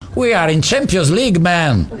We are in Champions League,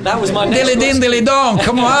 man. That was my next Dilly din, dilly dong,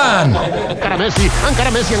 come on. Encara Messi,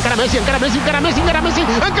 encara Messi, encara Messi, encara Messi, encara Messi, encara Messi,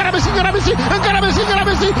 encara Messi, encara Messi, encara Messi, encara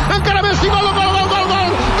Messi, encara Messi, gol, gol, gol, gol, gol,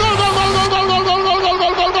 gol, gol, gol, gol, gol, gol, gol, gol,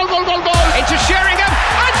 gol, gol, gol, gol, gol, gol. Into Sheringham,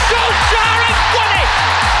 and Solskjaer has won it.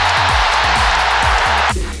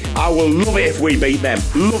 I will love it if we beat them.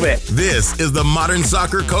 Love it. This is the Modern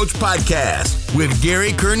Soccer Coach Podcast with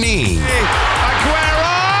Gary Curneen.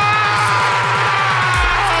 Aguero!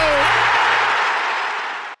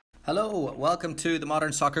 Hello, welcome to the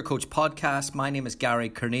Modern Soccer Coach Podcast. My name is Gary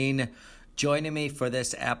Curneen. Joining me for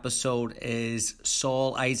this episode is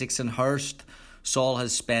Saul Isaacson Hurst. Saul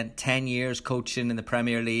has spent 10 years coaching in the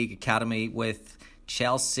Premier League Academy with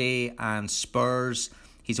Chelsea and Spurs.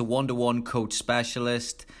 He's a one-to-one coach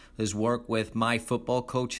specialist. His work with My Football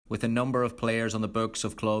Coach with a number of players on the books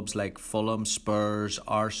of clubs like Fulham, Spurs,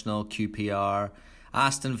 Arsenal, QPR,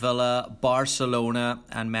 Aston Villa, Barcelona,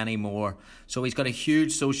 and many more. So he's got a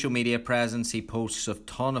huge social media presence. He posts a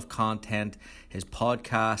ton of content. His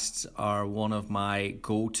podcasts are one of my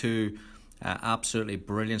go-to. Absolutely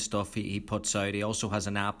brilliant stuff he puts out. He also has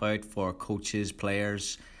an app out for coaches,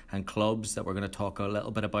 players, and clubs that we're going to talk a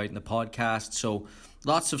little bit about in the podcast. So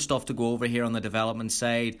lots of stuff to go over here on the development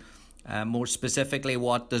side. More specifically,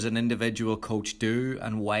 what does an individual coach do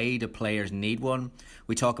and why do players need one?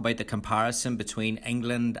 We talk about the comparison between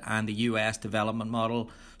England and the US development model.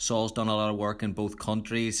 Saul's done a lot of work in both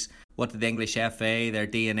countries. What did the English FA, their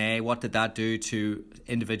DNA, what did that do to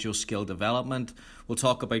individual skill development? We'll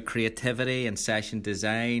talk about creativity and session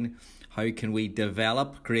design. How can we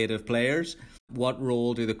develop creative players? What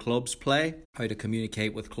role do the clubs play? How to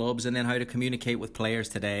communicate with clubs, and then how to communicate with players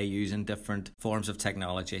today using different forms of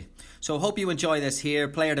technology. So hope you enjoy this here.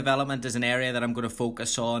 Player development is an area that I'm going to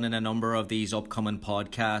focus on in a number of these upcoming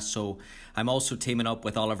podcasts. So I'm also teaming up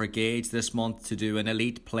with Oliver Gage this month to do an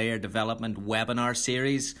elite player development webinar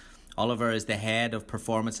series. Oliver is the head of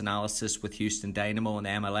performance analysis with Houston Dynamo and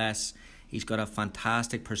MLS. He's got a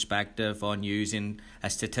fantastic perspective on using a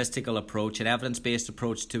statistical approach, an evidence-based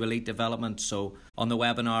approach to elite development. So on the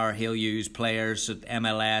webinar, he'll use players at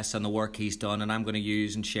MLS and the work he's done, and I'm going to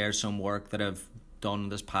use and share some work that I've done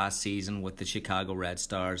this past season with the Chicago Red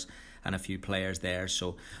Stars and a few players there.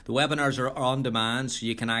 So the webinars are on demand, so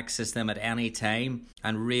you can access them at any time,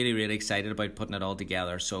 and really excited about putting it all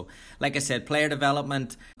together. So like I said, player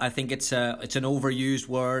development, I think it's an overused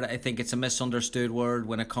word. I think it's a misunderstood word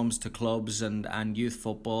when it comes to clubs and youth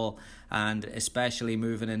football, and especially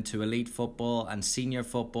moving into elite football and senior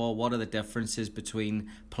football. What are the differences between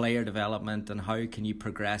player development and how can you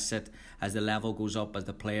progress it as the level goes up, as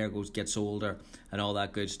the player gets older, and all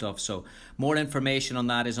that good stuff. So more information on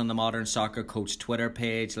that is on the Modern Soccer Coach Twitter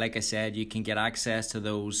page. Like I said, you can get access to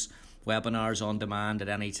those webinars on demand at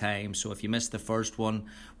any time. So if you missed the first one,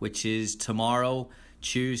 which is tomorrow,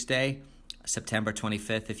 Tuesday, September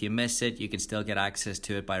 25th, if you miss it, you can still get access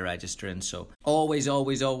to it by registering. So always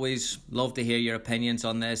love to hear your opinions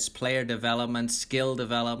on this. Player development, skill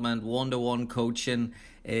development, one-to-one coaching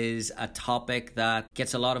is a topic that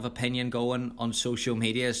gets a lot of opinion going on social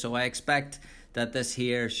media. So I expect that this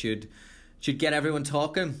here should get everyone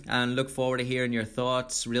talking, and look forward to hearing your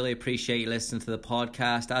thoughts. Really appreciate you listening to the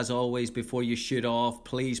podcast. As always, before you shoot off,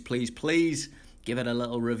 please give it a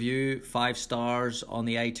little review. 5 stars on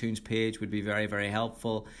the iTunes page would be very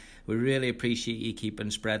helpful. We really appreciate you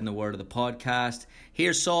keeping spreading the word of the podcast.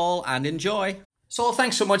 Here's Saul, and enjoy. Saul,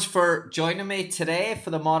 thanks so much for joining me today for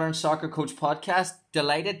the Modern Soccer Coach Podcast.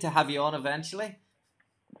 Delighted to have you on eventually.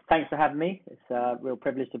 Thanks for having me. It's a real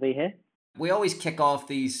privilege to be here. We always kick off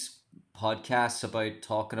these podcasts about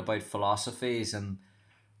talking about philosophies, and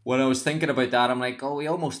when I was thinking about that, I'm like, we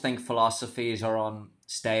almost think philosophies are on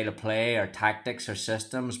style of play or tactics or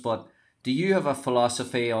systems, but do you have a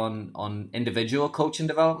philosophy on individual coaching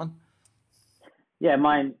development? Yeah,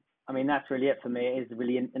 mine, I mean, that's really it for me. It is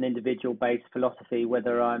really an individual-based philosophy,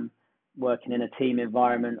 whether I'm working in a team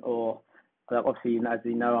environment or obviously, as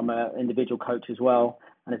you know, I'm an individual coach as well,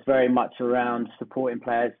 and it's very much around supporting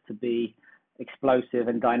players to be explosive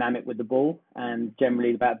and dynamic with the ball, and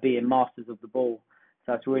generally about being masters of the ball.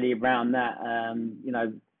 So it's really around that,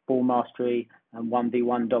 ball mastery and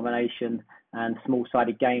 1v1 domination and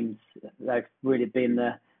small-sided games. They've really been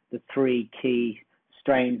the 3 key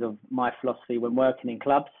strains of my philosophy when working in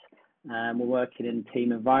clubs. We're working in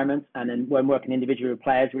team environments, and then when working individually with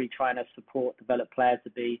players, really trying to develop players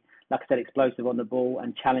to be, like I said, explosive on the ball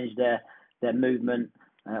and challenge their movement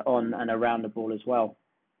on and around the ball as well.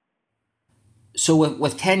 So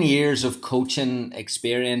with 10 years of coaching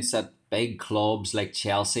experience at big clubs like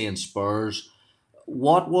Chelsea and Spurs,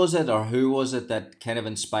 what was it, or who was it that kind of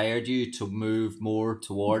inspired you to move more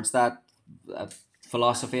towards that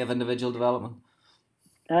philosophy of individual development?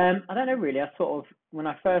 I don't know really. I sort of, when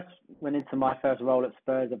I first went into my first role at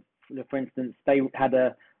Spurs, for instance, they had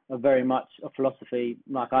a very much a philosophy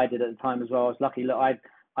like I did at the time as well. I was lucky. Look,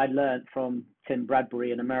 I learned from Tim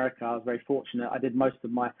Bradbury in America. I was very fortunate. I did most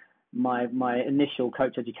of my initial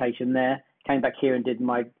coach education there. Came back here and did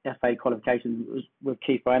my FA qualification with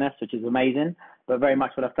Keith Ryaness, which is amazing. But very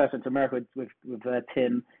much when I first went to America with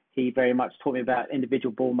Tim, he very much taught me about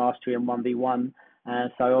individual ball mastery and 1v1.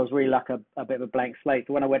 So I was really like a bit of a blank slate.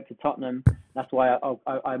 So when I went to Tottenham, that's why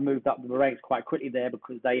I moved up the ranks quite quickly there,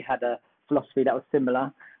 because they had a philosophy that was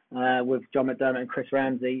similar with John McDermott and Chris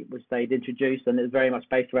Ramsey, which they'd introduced, and it was very much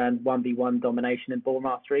based around 1v1 domination and ball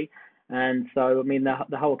mastery. And so, I mean,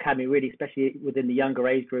 the whole academy really, especially within the younger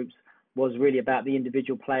age groups, was really about the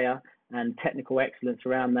individual player and technical excellence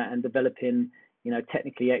around that, and developing,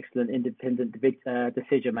 technically excellent independent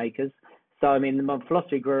decision makers. So, I mean, my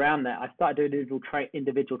philosophy grew around that. I started doing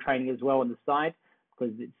individual training as well on the side,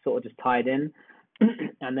 because it sort of just tied in.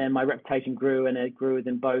 And then my reputation grew, and it grew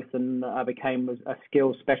within both, and I became a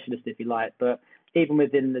skills specialist, if you like. But even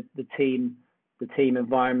within the team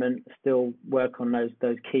environment, still work on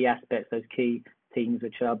those key aspects, those key things,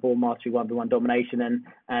 which are ball mastery, 1v1 domination,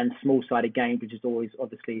 and small-sided games, which is always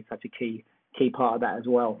obviously such a key part of that as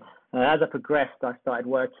well. As I progressed, I started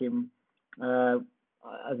working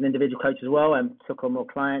as an individual coach as well, and took on more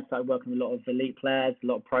clients. Started working with a lot of elite players, a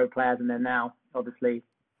lot of pro players, and then now, obviously,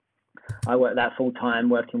 I work that full time,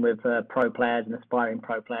 working with pro players and aspiring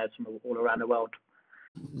pro players from all around the world.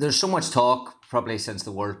 There's so much talk, probably since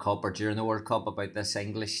the World Cup or during the World Cup, about this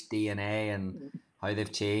English DNA and how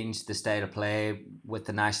they've changed the style of play with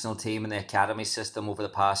the national team and the academy system over the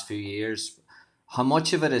past few years. How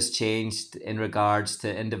much of it has changed in regards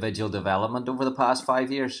to individual development over the past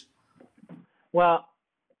 5 years? Well,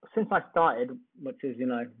 since I started, which is,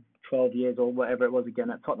 12 years or whatever it was again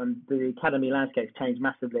at Tottenham, the academy landscape's changed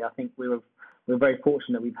massively. I think we're very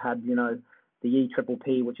fortunate. We've had, the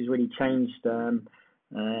EPPP, which has really changed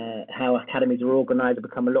how academies are organised, have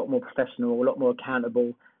become a lot more professional, a lot more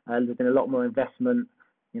accountable. There's been a lot more investment,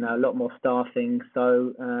 a lot more staffing.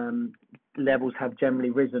 So levels have generally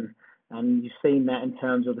risen, and you've seen that in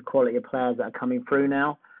terms of the quality of players that are coming through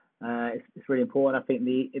now. It's really important. I think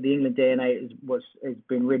the England DNA has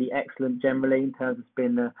been really excellent generally, in terms of it's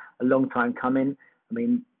been a long time coming. I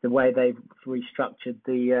mean, the way they've restructured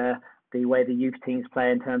the way the youth teams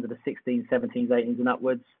play in terms of the 16s, 17s, 18s and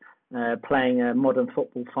upwards, playing modern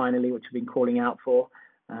football finally, which we've been calling out for,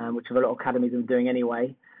 which a lot of academies are doing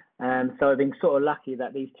anyway. So I've been sort of lucky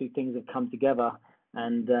that these two things have come together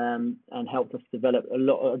and helped us develop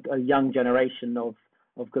a young generation of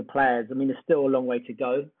good players. I mean, there's still a long way to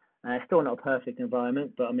go. It's still not a perfect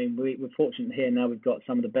environment, but I mean, we're fortunate here now. We've got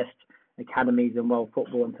some of the best academies in world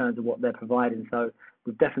football in terms of what they're providing. So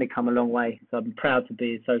we've definitely come a long way. So I'm proud to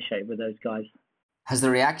be associated with those guys. Has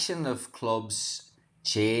the reaction of clubs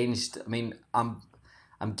changed? I mean, I'm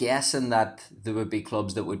guessing that there would be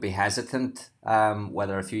clubs that would be hesitant,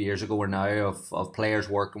 whether a few years ago or now, of players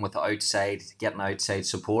working with getting outside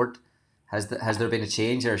support. Has there been a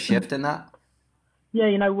change or a shift in that? Yeah,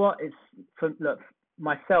 you know what?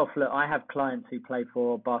 I have clients who play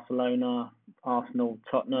for Barcelona, Arsenal,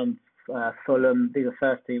 Tottenham, Fulham. These are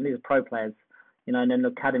first team. These are pro players, and then the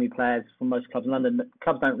academy players from most clubs in London.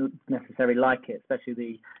 Clubs don't necessarily like it, especially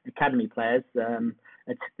the academy players.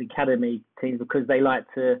 It's the academy teams, because they like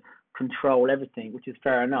to control everything, which is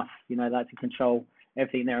fair enough. They like to control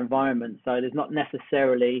everything in their environment. So there's not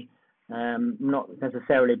necessarily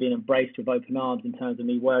being embraced with open arms in terms of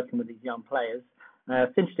me working with these young players.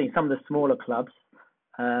 It's interesting. Some of the smaller clubs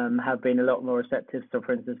have been a lot more receptive. So,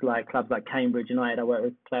 for instance, like clubs like Cambridge United, I work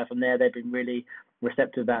with a player from there. They've been really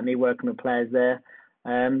receptive about me working with players there.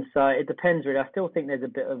 So it depends really. I still think there's a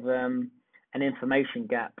bit of an information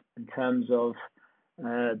gap in terms of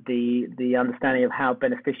the understanding of how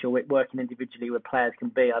beneficial working individually with players can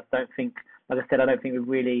be. I don't think we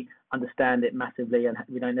really understand it massively, and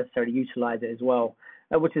we don't necessarily utilise it as well,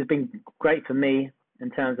 which has been great for me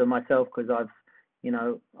in terms of myself, because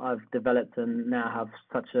I've developed and now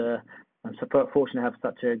I'm fortunate to have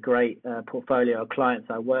such a great portfolio of clients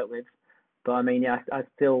I work with. But I mean, I'm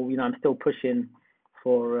still pushing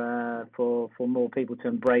for more people to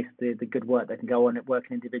embrace the good work that can go on at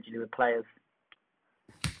working individually with players.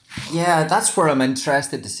 Yeah, that's where I'm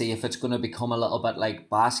interested to see if it's going to become a little bit like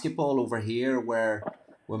basketball over here, where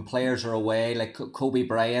when players are away, like Kobe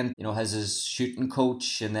Bryant, has his shooting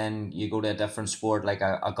coach, and then you go to a different sport, like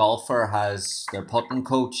a golfer has their putting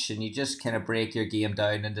coach, and you just kind of break your game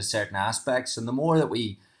down into certain aspects. And the more that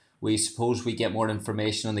we suppose we get more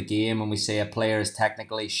information on the game, and we say a player is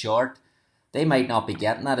technically short, they might not be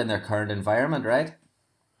getting that in their current environment, right?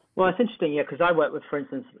 Well, it's interesting, yeah, because I work with, for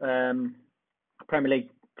instance, a Premier League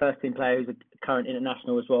first team player who's a current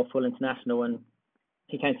international as well, full international, and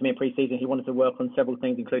he came to me in pre-season. He wanted to work on several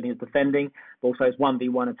things, including his defending, but also his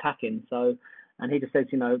 1v1 attacking. So, and he just says,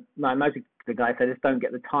 like most of the guys say, just don't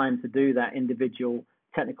get the time to do that individual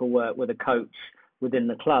technical work with a coach within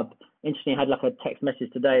the club. Interestingly, I had like a text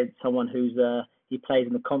message today, someone who's he plays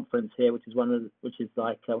in the conference here, which is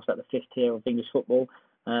like what's that, the fifth tier of English football.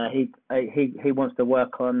 He wants to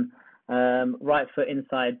work on right foot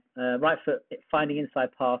finding inside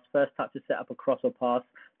pass, first touch to set up a cross or pass,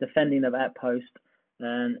 defending of at post,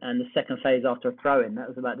 and the second phase after a throw-in. That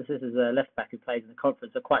was about this is a left back who plays in the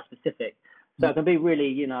conference, so quite specific. So it can be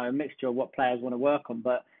really a mixture of what players want to work on.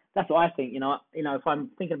 But that's what I think. If I'm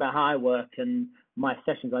thinking about how I work and my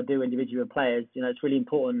sessions I do individually with players, it's really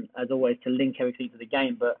important as always to link everything to the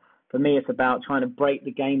game. But for me, it's about trying to break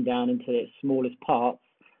the game down into its smallest parts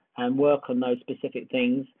and work on those specific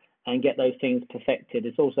things and get those things perfected.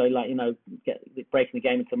 It's also like, breaking the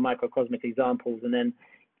game into microcosmic examples and then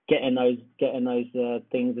getting those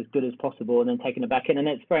things as good as possible and then taking it back in. And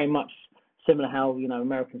it's very much similar how,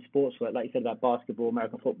 American sports work, like you said about basketball,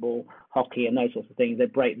 American football, hockey and those sorts of things. They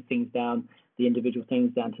break the things down, the individual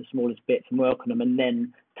things down to smallest bits and work on them and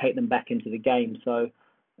then take them back into the game. So,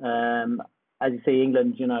 as you see,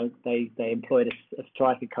 England, they employed a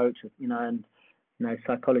striker coach, and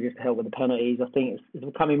psychologists to help with the penalties. I think it's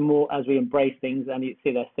becoming more as we embrace things, and you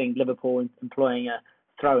see that thing, Liverpool employing a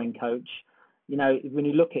throwing coach. When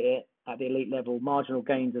you look at it at the elite level, marginal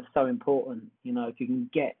gains are so important. If you can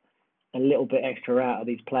get a little bit extra out of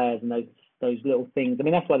these players and those little things. I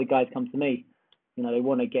mean, that's why the guys come to me. They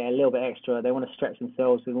want to get a little bit extra. They want to stretch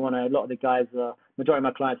themselves. A lot of the guys, majority of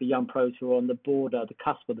my clients are young pros who are on the border, the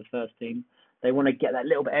cusp of the first team. They want to get that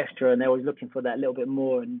little bit extra, and they're always looking for that little bit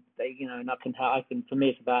more. And they, and I can. For me,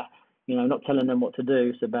 it's about, not telling them what to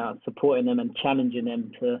do. It's about supporting them and challenging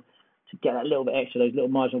them to get that little bit extra. Those little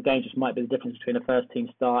marginal gains just might be the difference between a first team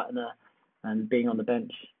start and being on the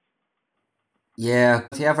bench. Yeah.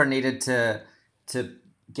 If you ever needed to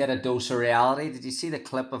get a dose of reality, did you see the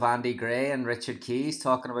clip of Andy Gray and Richard Keys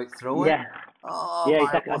talking about throwing? Yeah. Oh, yeah, my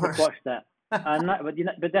exactly. word. I just watched that.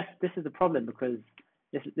 But this is the problem, because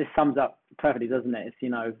this sums up perfectly, doesn't it?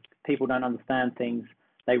 It's, people don't understand things.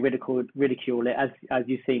 They ridicule it, as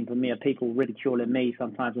you've seen from me. People ridiculing me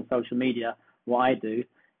sometimes on social media, what I do.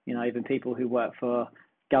 Even people who work for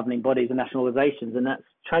governing bodies and national organisations, and that's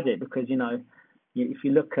tragic because if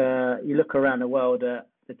you look around the world at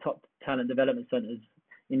the top talent development centres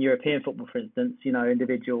in European football, for instance,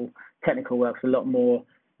 individual technical work's a lot more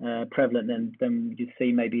prevalent than you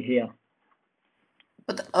see maybe here.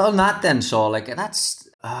 But on that then, Saul, that's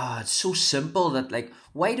it's so simple that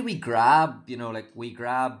why do we grab, we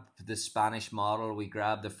grab the Spanish model, we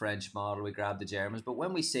grab the French model, we grab the Germans, but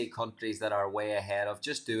when we see countries that are way ahead of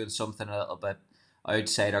just doing something a little bit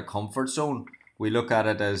outside our comfort zone, we look at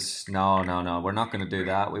it as no, we're not going to do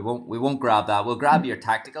that. We won't grab that. We'll grab your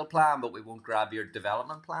tactical plan, but we won't grab your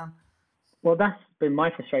development plan. Well, that's been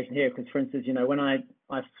my frustration here because, for instance, when I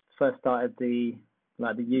first started the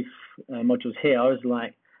youth modules here, I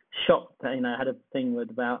was shocked that I had a thing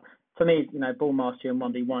about, for me, ball mastery and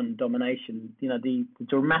 1v1 domination. The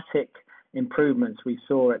dramatic improvements we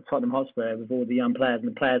saw at Tottenham Hotspur with all the young players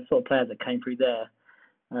and the sort of players that came through there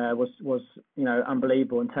was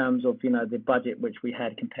unbelievable in terms of the budget which we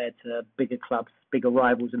had compared to bigger clubs, bigger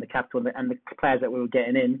rivals in the capital, and the players that we were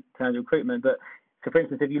getting in terms of recruitment. But so, for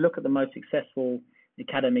instance, if you look at the most successful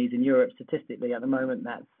academies in Europe statistically at the moment,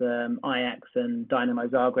 that's Ajax and Dynamo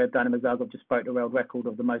Zagreb. Dynamo Zagreb just broke the world record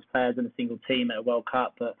of the most players in a single team at a World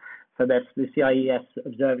Cup. But so there's the CIES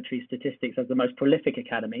Observatory statistics as the most prolific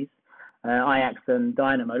academies, Ajax and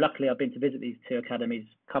Dynamo. Luckily, I've been to visit these two academies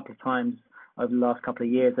a couple of times over the last couple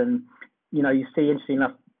of years, and you see, interesting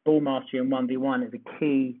enough, ball mastery and 1v1 is a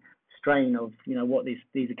key strain of what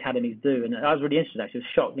these academies do. And I was really interested, actually. I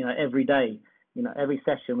was shocked, every day, every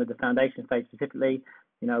session with the foundation phase specifically,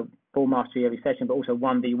 ball mastery every session, but also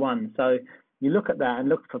 1v1. So you look at that and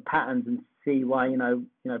look for patterns and see why,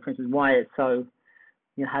 for instance, why it's so,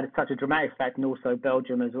 had such a dramatic effect, and also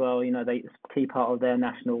Belgium as well. It's a key part of their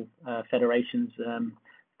national federation's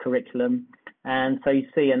curriculum. And so you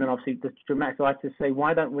see, and then obviously the dramatic, so I have to say,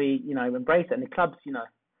 why don't we, embrace it? And the clubs,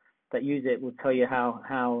 that use it will tell you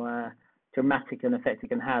how dramatic an effect it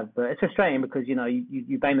can have. But it's frustrating because,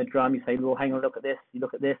 you bang the drum, you say, well, hang on, look at this, you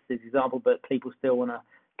look at this as an example, but people still want to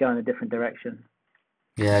go in a different direction.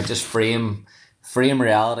 Yeah, just frame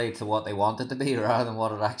reality to what they want it to be rather than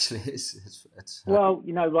what it actually is. Well,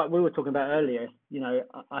 like we were talking about earlier,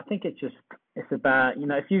 I think it's about,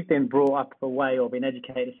 if you've been brought up a way or been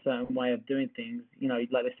educated a certain way of doing things,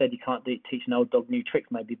 like they said, you can't teach an old dog new tricks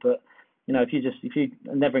maybe, but, if you've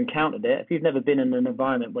never encountered it, if you've never been in an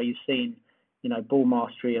environment where you've seen, ball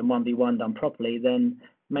mastery and 1v1 done properly, then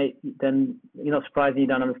you're not surprised you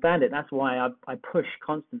don't understand it. That's why I push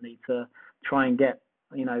constantly to try and get,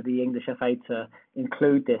 the English FA to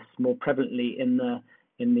include this more prevalently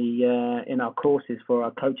in our courses for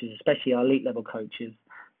our coaches, especially our elite level coaches.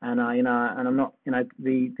 And I'm not,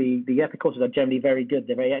 the FA courses are generally very good.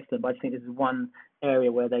 They're very excellent, but I think this is one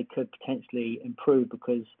area where they could potentially improve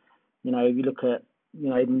because, if you look at,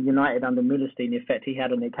 even United under Millerstein, the effect he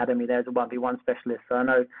had on the academy there as a 1v1 specialist. So I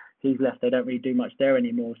know he's left. They don't really do much there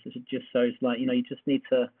anymore. So it just shows you just need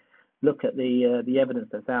to look at the evidence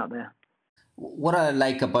that's out there. What I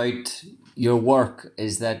like about your work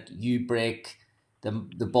is that you break the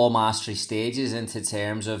ball mastery stages into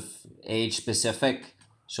terms of age specific.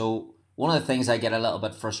 So one of the things I get a little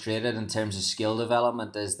bit frustrated in terms of skill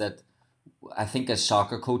development is that I think as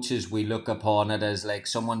soccer coaches, we look upon it as like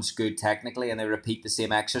someone's good technically and they repeat the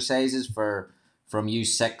same exercises from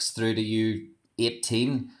U6 through to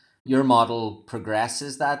U18. Your model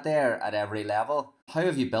progresses that there at every level. How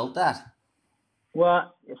have you built that?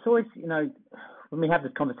 Well, it's always, when we have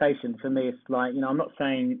this conversation, for me, it's like, I'm not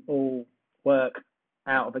saying all work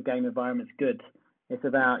out of a game environment is good. It's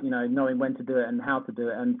about, knowing when to do it and how to do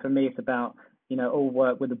it. And for me, it's about, all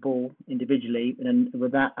work with the ball individually and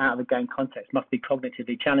with that out of a game context must be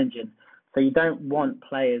cognitively challenging. So you don't want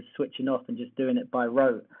players switching off and just doing it by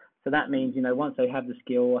rote. So that means, once they have the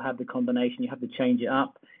skill or have the combination, you have to change it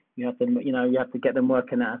up. You have to get them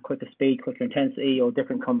working at a quicker speed, quicker intensity, or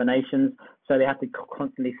different combinations. So they have to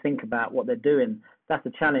constantly think about what they're doing. That's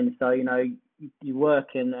a challenge. So you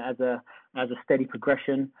work in as a steady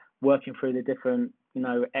progression, working through the different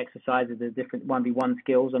exercises, the different 1v1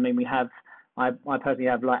 skills. I mean, I personally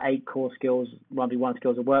have like 8 core skills, 1v1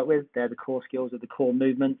 skills to work with. They're the core skills of the core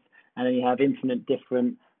movements, and then you have infinite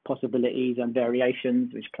different possibilities and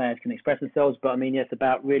variations which players can express themselves. But I mean, it's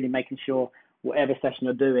about really making sure whatever session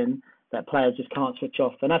you're doing, that players just can't switch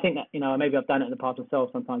off. And I think that, maybe I've done it in the past myself.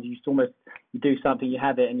 Sometimes you do something, you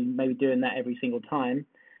have it, and you're maybe doing that every single time.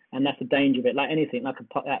 And that's the danger of it. Like anything, like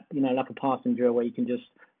a passing drill where you can just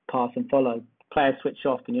pass and follow. Players switch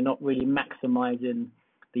off and you're not really maximizing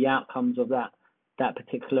the outcomes of that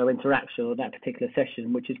particular interaction or that particular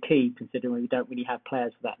session, which is key considering we don't really have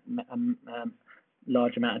players for that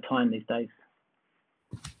large amount of time these days.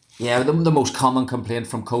 Yeah, the most common complaint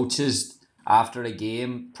from coaches after a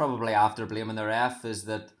game, probably after blaming the ref, is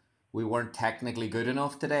that we weren't technically good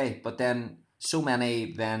enough today. But then so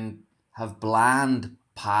many then have bland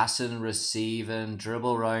passing, receiving,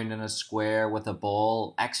 dribble round in a square with a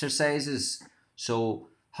ball exercises. So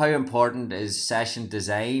how important is session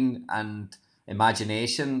design and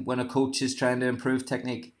imagination when a coach is trying to improve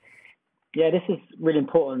technique? Yeah, this is really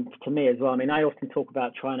important to me as well. I mean, I often talk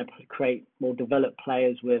about trying to create more developed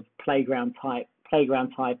players with playground type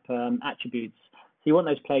attributes. So you want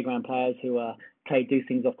those playground players who do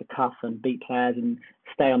things off the cuff and beat players and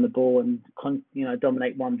stay on the ball and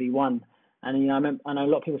dominate 1v1. And I know a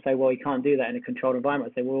lot of people say, well, you can't do that in a controlled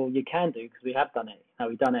environment. I say, well, you can do because we have done it.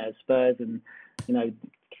 We've done it at Spurs and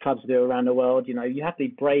clubs do it around the world. You have to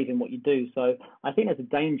be brave in what you do. So I think there's a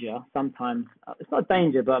danger sometimes. It's not a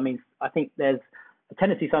danger, but I think there's a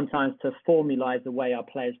tendency sometimes to formalize the way our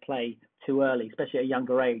players play too early, especially at a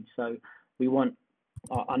younger age. So we want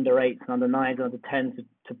our under 8s and under 9s and under 10s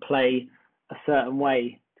to play a certain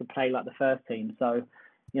way, to play like the first team. So,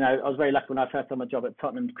 I was very lucky when I first had my job at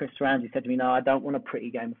Tottenham. Chris Ramsey said to me, no, I don't want a pretty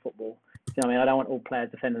game of football. I don't want all players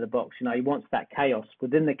defending the box. He wants that chaos.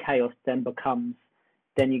 Within the chaos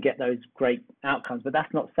then you get those great outcomes. But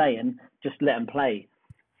that's not saying just let them play.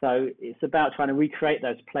 So it's about trying to recreate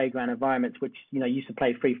those playground environments, which, used to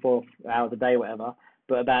play 3-4 hours a day, whatever,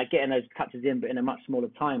 but about getting those touches in, but in a much smaller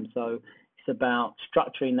time. So it's about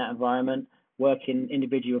structuring that environment, working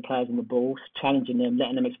individual players on the ball, challenging them,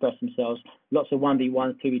 letting them express themselves. Lots of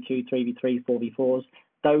 1v1s, 2v2, 3v3, 4v4s.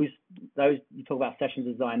 Those you talk about session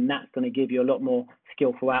design, that's going to give you a lot more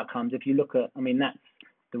skillful outcomes. If you look at, that's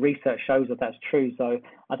the research shows that that's true. So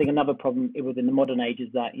I think another problem within the modern age is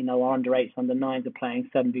that, our under 8s, under 9s are playing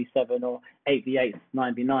 7v7 or 8v8s,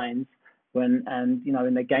 9v9s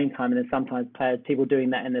in their game time. And then sometimes people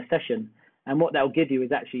doing that in their session. And what they'll give you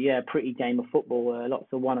is actually, a pretty game of football,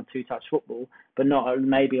 lots of 1 or 2 touch football, but not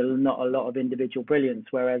a lot of individual brilliance.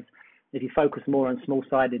 Whereas if you focus more on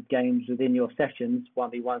small-sided games within your sessions,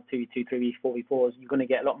 1v1, 2v2, 3v, 4v4s, you're going to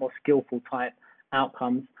get a lot more skillful type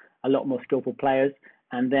outcomes, a lot more skillful players,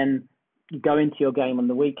 and then you go into your game on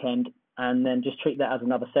the weekend and then just treat that as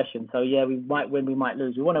another session. So yeah, we might win, we might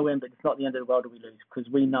lose. We want to win, but it's not the end of the world if we lose,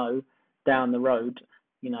 because we know down the road,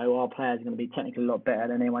 our players are going to be technically a lot better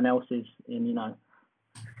than anyone else's in,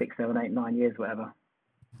 6, 7, 8, 9 years, whatever.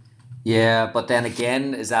 Yeah, but then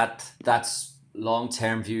again, that's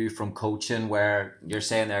long-term view from coaching, where you're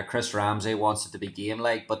saying there Chris Ramsey wants it to be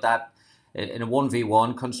game-like, but that in a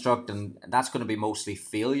 1v1 construct, and that's going to be mostly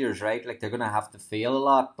failures, right? Like, they're going to have to fail a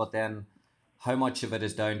lot, but then how much of it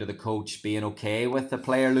is down to the coach being okay with the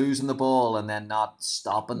player losing the ball and then not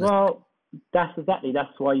stopping Well, that's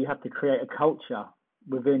why you have to create a culture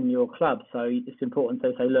within your club. So it's important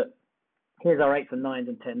to say, look, here's our 8s and 9s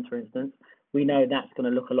and 10s, for instance. We know that's going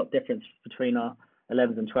to look a lot different between our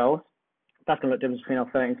 11s and 12s. That's going to look different between our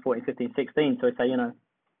 13s, 14s, 15s, 16s. So we say,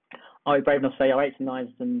 are we brave enough to say our 8s and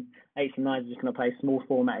 9s are just going to play small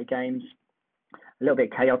formatted games, a little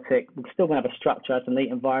bit chaotic. We're still going to have a structure, it's an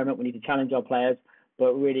elite environment. We need to challenge our players,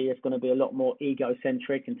 but really it's going to be a lot more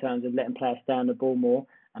egocentric in terms of letting players stay on the ball more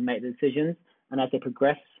and make the decisions. And as they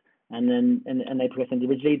progress and they progress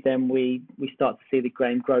individually, then we start to see the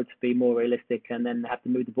game grow to be more realistic, and then they have to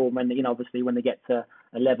move the ball when, obviously when they get to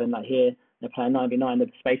 11, like here, they're playing 9v9,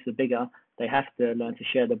 the spaces are bigger. They have to learn to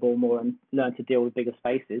share the ball more and learn to deal with bigger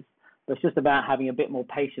spaces. But it's just about having a bit more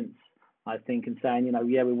patience, I think, and saying,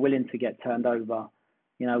 we're willing to get turned over,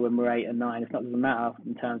 when we're 8 and 9. It's not doesn't matter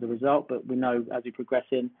in terms of result, but we know as we progress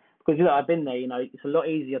in, because I've been there. It's a lot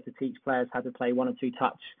easier to teach players how to play 1 or 2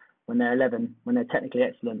 touch when they're 11, when they're technically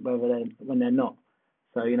excellent, when they're not.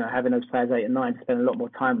 So having those players 8 and 9 to spend a lot more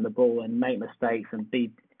time on the ball and make mistakes and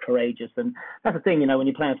be courageous. And that's the thing, when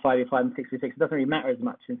you're playing 5v5 and 6v6, it doesn't really matter as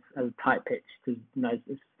much as a tight pitch, because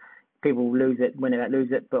people lose it when they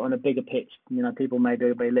lose it. But on a bigger pitch, people may be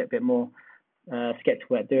a little bit more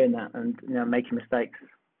skeptical at doing that and making mistakes.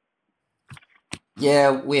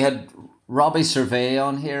 Yeah, we had Robbie Survey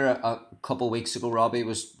on here a couple of weeks ago. Robbie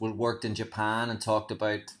worked in Japan and talked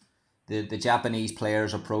about the Japanese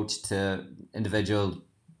players' approach to individual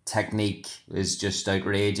technique is just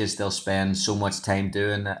outrageous. They'll spend so much time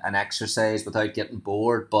doing an exercise without getting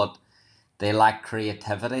bored, but they lack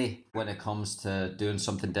creativity when it comes to doing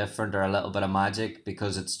something different or a little bit of magic,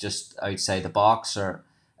 because it's just outside the box. Or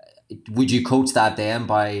would you coach that then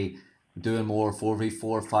by doing more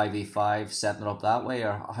 4v4, 5v5, setting it up that way,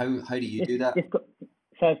 or how do you do that? It's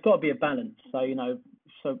got to be a balance. So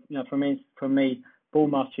for me, ball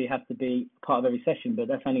mastery has to be part of every session, but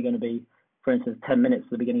that's only going to be, for instance, 10 minutes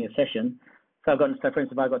at the beginning of the session. So for instance,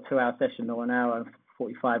 if I've got a 2-hour session or an hour and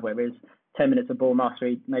 45, whatever it is, 10 minutes of ball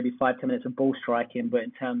mastery, maybe 5-10 minutes of ball striking, but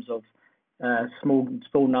in terms of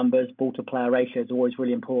small numbers, ball to player ratio is always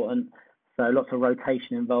really important. So lots of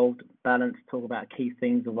rotation involved, balance, talk about key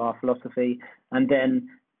things of our philosophy, and then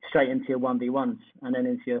straight into your 1v1s, and then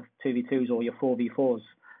into your 2v2s or your 4v4s,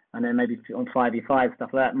 and then maybe on 5v5,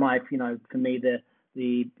 stuff like that. For me,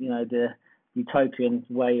 the utopian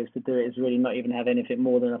way is to do it is really not even have anything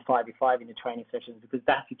more than a 5v5 in your training sessions, because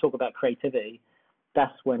that's, you talk about creativity,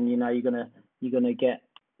 that's when you're gonna get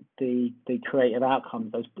the creative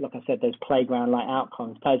outcomes. Those, like I said, those playground-like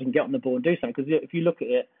outcomes. Players can get on the ball and do something. Because if you look at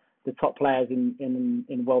it, the top players in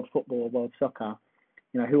world football or world soccer,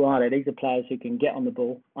 who are they? These are players who can get on the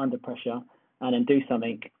ball under pressure and then do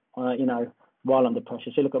something, while under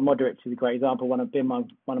pressure. So look at Modric is a great example. One of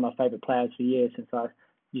my favourite players for years, since I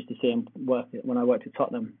used to see him work when I worked at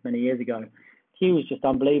Tottenham many years ago. He was just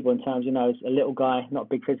unbelievable in terms, a little guy, not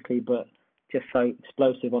big physically, but just so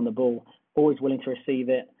explosive on the ball, always willing to receive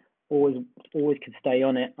it, always could stay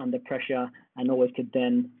on it under pressure, and always could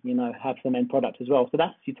then, have some end product as well. So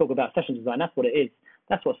that's, you talk about sessions design, that's what it is.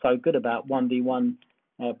 That's what's so good about 1v1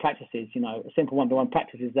 practices. A simple 1v1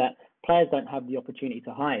 practice is that players don't have the opportunity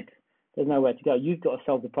to hide. There's nowhere to go. You've got to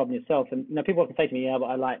solve the problem yourself. And people often say to me, "Yeah, but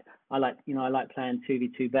I like playing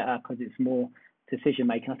 2v2 better because it's more decision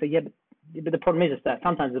making." I say, "Yeah, but the problem is that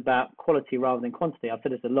sometimes it's about quality rather than quantity." I've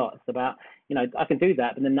said this a lot. It's about, I can do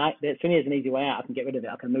that, but then for me, there's an easy way out. I can get rid of it.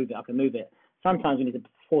 I can move it. Sometimes you need to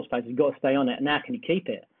force players. You've got to stay on it. And now can you keep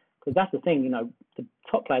it? Because that's the thing. The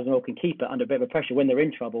top players all can keep it under a bit of pressure when they're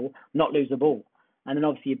in trouble, not lose the ball. And then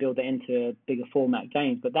obviously you build it into bigger format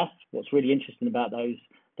games. But that's what's really interesting about those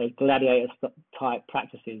gladiator type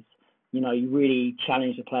practices. You really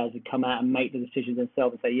challenge the players to come out and make the decisions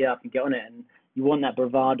themselves and say, "Yeah, I can get on it." And you want that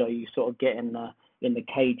bravado you sort of get in the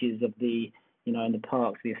cages of the in the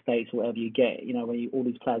parks, the estates, whatever you get, where all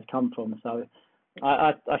these players come from. So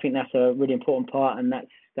I think that's a really important part, and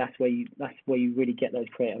that's where you really get those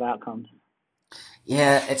creative outcomes.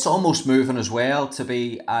 Yeah, it's almost moving as well to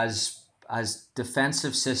be as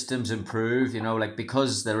defensive systems improve, like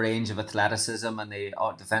because the range of athleticism and the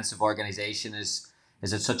defensive organisation is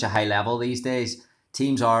at such a high level these days.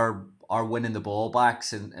 Teams are winning the ball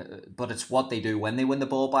backs, but it's what they do when they win the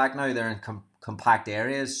ball back now. They're in compact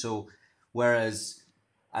areas. So whereas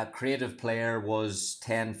a creative player was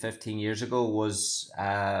 10, 15 years ago was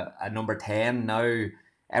a number 10, now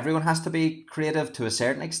everyone has to be creative to a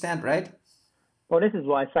certain extent, right? Well, this is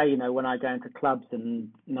what I say, when I go into clubs and,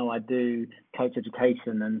 I do coach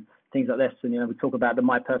education and things like this. And, we talk about the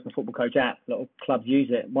My Personal Football Coach app. A lot of clubs use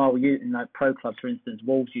it. While we use, pro clubs, for instance,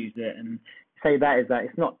 Wolves use it. And say that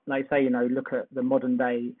it's not, like say, look at the modern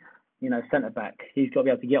day, centre-back. He's got to be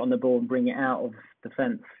able to get on the ball and bring it out of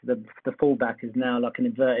defence. The full-back is now like an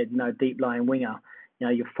inverted, deep-lying winger.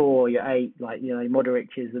 Your 4, your 8, like,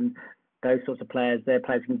 Modric's and those sorts of players, their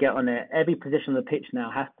players can get on it. Every position on the pitch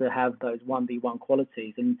now has to have those 1v1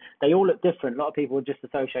 qualities, and they all look different. A lot of people just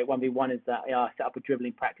associate 1v1 as that, I set up a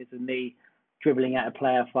dribbling practice with me dribbling at a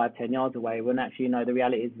player 5-10 yards away, when actually, the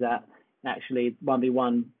reality is that actually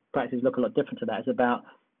 1v1 practices look a lot different to that. It's about,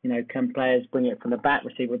 can players bring it from the back,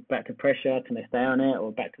 receive it back to pressure, can they stay on it,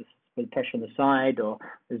 or back to with pressure on the side, or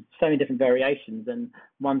there's so many different variations, and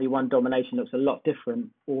 1v1 domination looks a lot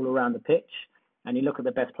different all around the pitch. And you look at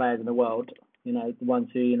the best players in the world, the ones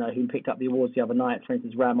who picked up the awards the other night. For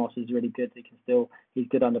instance, Ramos is really good. He's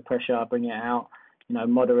good under pressure, bring it out.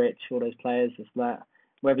 Modric, all those players. It's like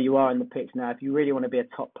wherever you are in the pitch now, if you really want to be a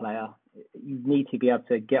top player, you need to be able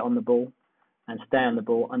to get on the ball and stay on the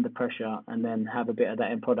ball under pressure, and then have a bit of that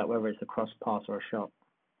end product, whether it's a cross pass or a shot.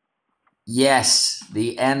 Yes,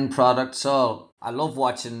 the end product. So I love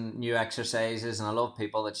watching new exercises and I love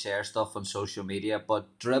people that share stuff on social media,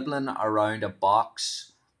 but dribbling around a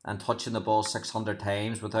box and touching the ball 600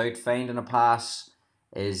 times without finding a pass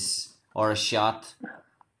or a shot,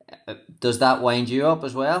 does that wind you up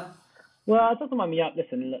as well? Well, it doesn't wind me up.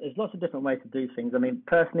 Listen, there's lots of different ways to do things. I mean,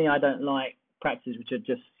 personally, I don't like practices which are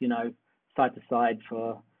just, side to side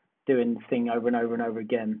for doing the thing over and over and over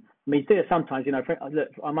again. I mean, you do it sometimes, look,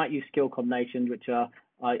 I might use skill combinations, which are,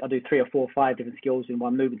 I do 3 or 4 or 5 different skills in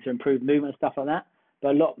one movement to improve movement and stuff like that.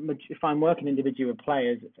 But if I'm working individually with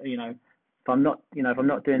players, if I'm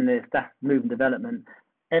not doing this, that's movement development,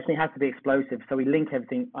 everything has to be explosive. So we link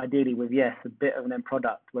everything ideally with, yes, a bit of an end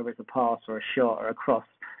product, whether it's a pass or a shot or a cross.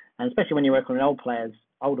 And especially when you're working with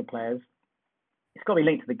older players, it's got to be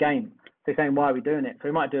linked to the game. So you're saying, why are we doing it? So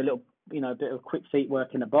we might do a little, a bit of quick feet work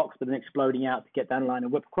in the box, but then exploding out to get down the line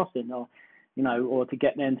and whip a cross in, or to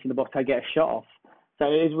get into the box to get a shot off. So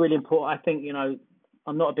it is really important. I think,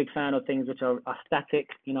 I'm not a big fan of things which are static.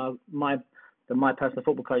 My Personal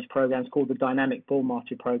Football Coach program is called the Dynamic Ball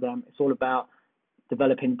Mastery Program. It's all about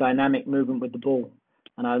developing dynamic movement with the ball.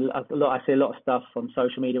 And I see a lot of stuff on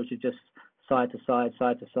social media which is just side to side,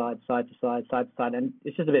 side to side, side to side, side to side, and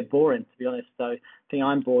it's just a bit boring, to be honest. So I think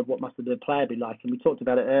I'm bored. What must the player be like? And we talked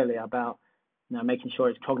about it earlier about making sure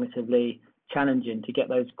it's cognitively challenging to get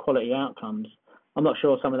those quality outcomes. I'm not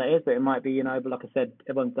sure some of that is, but it might be, but like I said,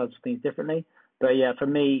 everyone does things differently. But yeah, for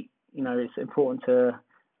me, it's important to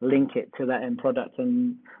link it to that end product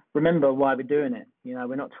and remember why we're doing it.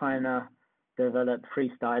 We're not trying to develop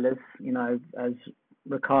freestylers, as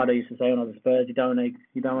Ricardo used to say when I was at Spurs, you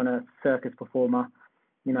don't want a circus performer.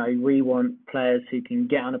 We want players who can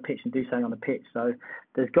get on the pitch and do something on the pitch. So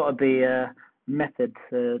there's got to be a method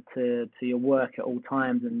to your work at all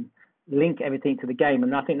times and link everything to the game.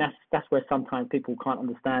 And I think that's where sometimes people can't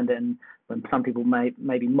understand it, and when some people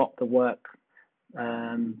maybe mock the work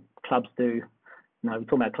clubs do. We're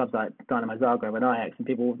talking about clubs like Dynamo Zagreb and Ajax and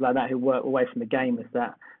people like that who work away from the game, is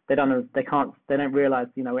that they don't realise,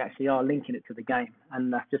 we actually are linking it to the game,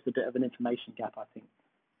 and that's just a bit of an information gap, I think.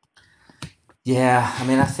 Yeah, I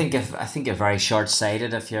mean, I think you're very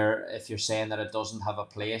short-sighted if you're saying that it doesn't have a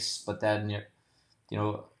place, but then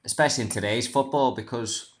especially in today's football,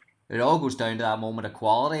 because it all goes down to that moment of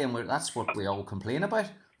quality, and that's what we all complain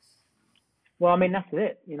about. Well, I mean, that's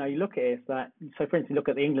it. You look at it, it's that. So, for instance, look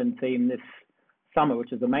at the England team this summer,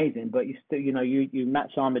 which is amazing, but you still, you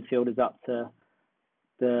match our midfielders up to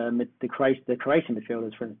the Croatian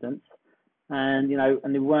midfielders, for instance, and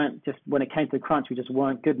and they weren't, just when it came to the crunch, we just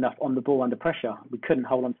weren't good enough on the ball under pressure. We couldn't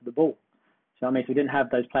hold on to the ball. So I mean, if we didn't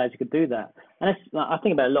have those players who could do that, and I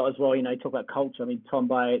think about it a lot as well. You talk about culture. I mean, Tom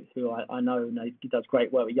Byatt, who I know, he does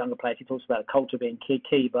great work with younger players. He talks about culture being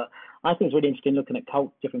key. But I think it's really interesting looking at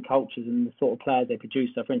different cultures and the sort of players they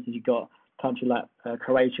produce. So, for instance, you've got country like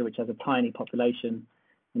Croatia, which has a tiny population,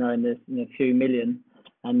 in the few million,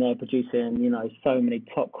 and they're producing, so many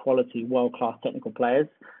top quality, world class technical players.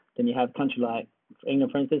 Then you have a country like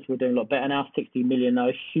England, for instance, we're doing a lot better now, 60 million now,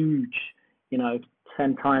 huge,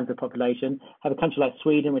 10 times the population. Have a country like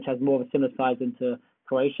Sweden, which has more of a similar size into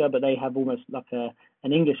Croatia, but they have almost like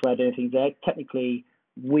an English way of doing things. They're technically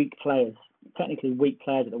weak players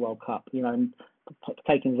at the World Cup, and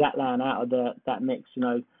taking Zlatan out of that mix,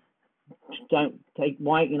 don't take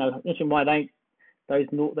why, why those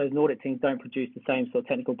Nordic teams don't produce the same sort of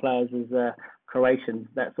technical players as Croatians,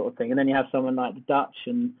 that sort of thing. And then you have someone like the Dutch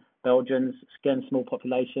and Belgians, again, small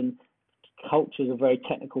population, cultures of very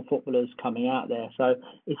technical footballers coming out there. So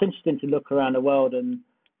it's interesting to look around the world and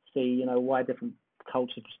see, why different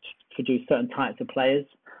cultures produce certain types of players.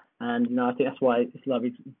 And, I think that's why it's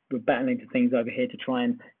lovely. We're battling for things over here to try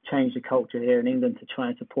and change the culture here in England, to try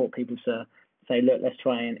and support people to say, look, let's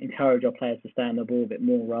try and encourage our players to stay on the ball a bit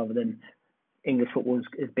more, rather than English football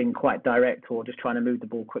is being quite direct or just trying to move the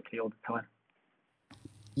ball quickly all the time.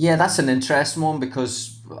 Yeah, that's an interesting one,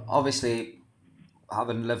 because obviously,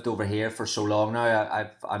 having lived over here for so long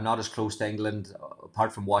now, I'm not as close to England,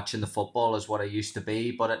 apart from watching the football, as what I used to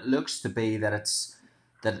be. But it looks to be that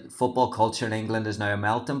that football culture in England is now a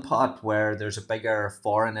melting pot, where there's a bigger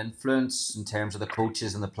foreign influence in terms of the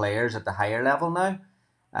coaches and the players at the higher level now.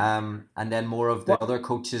 And then more of the other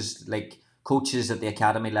coaches, like coaches at the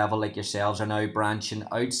academy level like yourselves, are now branching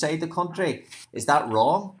outside the country. Is that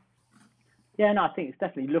wrong? Yeah, no, I think it's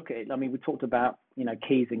definitely, look at it. I mean, we talked about,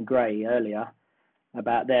 Keys and Gray earlier,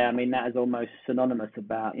 about there. I mean, that is almost synonymous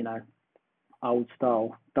about, old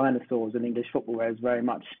style dinosaurs in English football, where it's very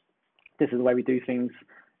much, this is the way we do things.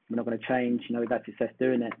 We're not going to change. We've had success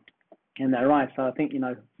doing it. And they're right. So I think,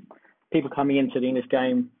 people coming into the English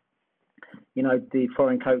game, the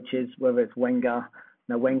foreign coaches, whether it's Wenger,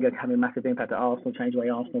 Wenger having a massive impact at Arsenal, changed the way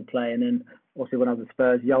Arsenal play. And then also when I was at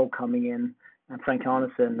Spurs, Jol coming in, and Frank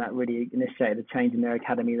Arneson, that really initiated a change in their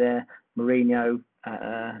academy there. Mourinho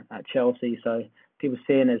at Chelsea. So people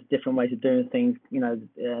seeing there's different ways of doing things.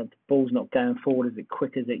 The ball's not going forward as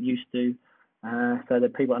quick as it used to. So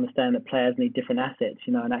that people understand that players need different assets,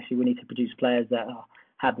 and actually we need to produce players that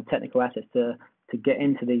have the technical assets to get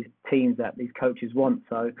into these teams that these coaches want.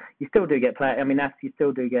 So you still do get players. I mean, you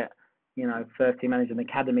still do get, first team managers and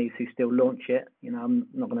academies who still launch it. I'm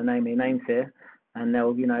not going to name any names here, and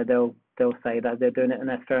they'll say that they're doing it, and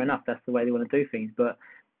that's fair enough. That's the way they want to do things. But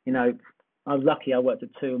I was lucky. I worked at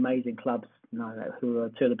two amazing clubs, who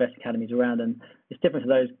are two of the best academies around, and it's different to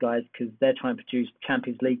those guys because they're trying to produce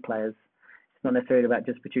Champions League players. It's not necessarily about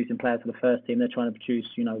just producing players for the first team. They're trying to produce,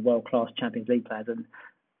 world-class Champions League players, and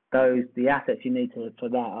the assets you need for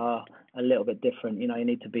that are a little bit different. You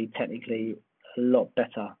need to be technically a lot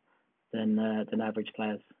better than average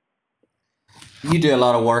players. You do a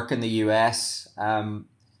lot of work in the US,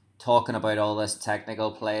 talking about all this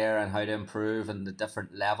technical player and how to improve and the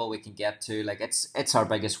different level we can get to. Like it's our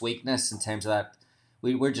biggest weakness in terms of that.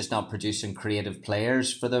 We're just not producing creative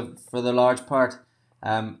players for the large part.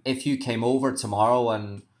 If you came over tomorrow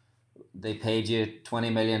and they paid you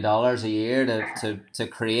 $20 million a year to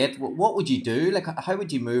create, what would you do? Like, how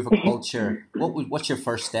would you move a culture? What's your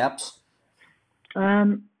first steps?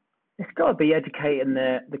 It's got to be educating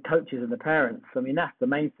the coaches and the parents. I mean, that's the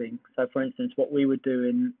main thing. So, for instance, what we were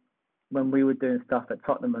doing when we were doing stuff at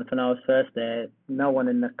Tottenham, and when I was first there, no one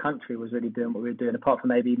in the country was really doing what we were doing, apart from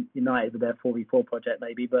maybe United with their 4v4 project,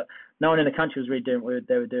 maybe. But no one in the country was really doing what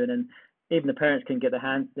they were doing, and even the parents couldn't get their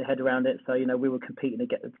head around it. So, we were competing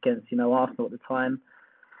against Arsenal at the time.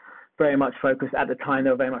 Very much focused at the time. They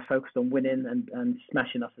were very much focused on winning and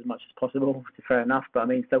smashing us as much as possible, which is fair enough. But I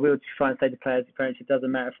mean, so we were just trying to say to players, parents, it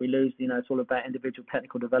doesn't matter if we lose. It's all about individual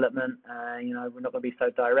technical development. We're not going to be so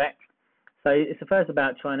direct. So it's the first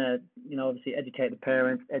about trying to, obviously educate the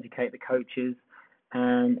parents, educate the coaches,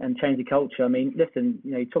 and change the culture. I mean, listen,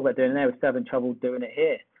 you talk about doing it there, we're still having trouble doing it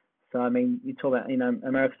here. So I mean, you talk about,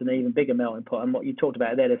 America's an even bigger melting pot, and what you talked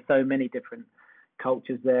about there's so many different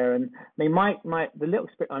cultures there. And I mean, the little,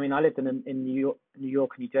 I mean, I lived in New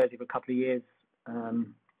York and New Jersey for a couple of years,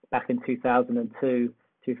 back in 2002,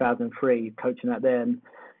 2003, coaching out there. And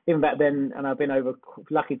even back then, and I've been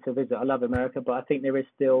lucky to visit. I love America, but I think there is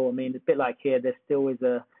still, I mean, a bit like here, there still is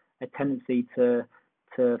a tendency to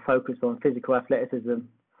focus on physical athleticism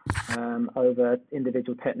over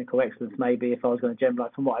individual technical excellence, maybe, if I was going to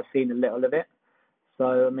generalize from what I've seen a little of it.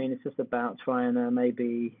 So, I mean, it's just about trying to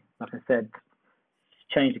maybe, like I said,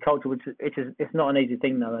 change the culture, which it's not an easy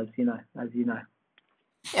thing though, as you know.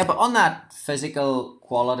 Yeah, but on that physical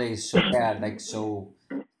qualities, so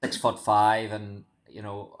 6'5" and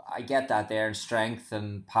I get that there in strength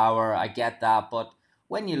and power. I get that, but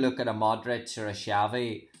when you look at a Modric or a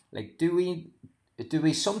Xavi, like, do we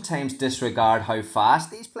sometimes disregard how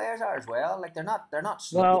fast these players are as well? Like, they're not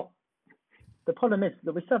slow. Well, the problem is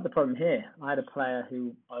that we still have the problem here. I had a player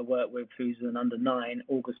who I worked with who's an under-9,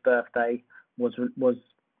 August birthday, was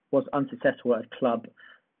unsuccessful at a club,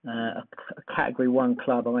 a Category 1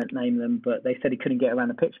 club, I won't name them, but they said he couldn't get around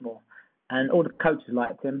the pitch more. And all the coaches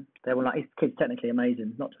liked him. They were like, his kid's technically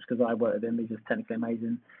amazing, not just because I worked with him, he's just technically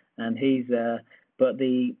amazing. And but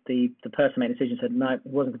the person made a decision, said no, he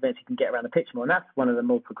wasn't convinced he can get around the pitch more. And that's one of the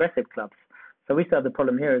more progressive clubs. So we still have the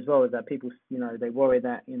problem here as well, is that people, they worry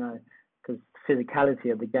that, because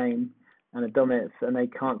physicality of the game and the dominance, and they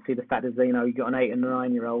can't see the fact that, you've got an 8 and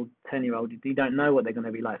 9-year-old, 10-year-old, you don't know what they're going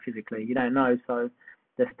to be like physically. You don't know. So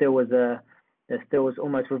there still was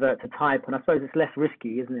almost revert to type. And I suppose it's less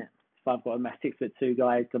risky, isn't it? If I've got a 6'2"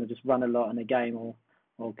 guy who's going to just run a lot in a game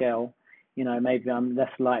or girl, maybe I'm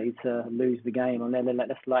less likely to lose the game, or less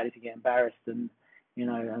likely to get embarrassed and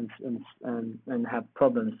have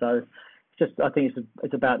problems. So I think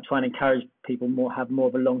it's about trying to encourage people have more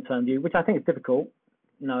of a long-term view, which I think is difficult.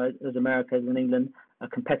 As America, as in England, a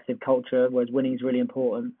competitive culture, whereas winning is really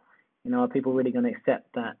important. Are people really going to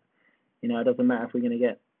accept that? It doesn't matter if we're going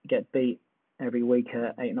to get beat every week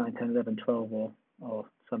at 8, 9, 10, 11, 12 or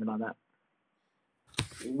something like that.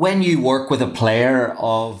 When you work with a player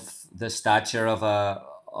of the stature of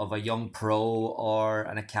a young pro or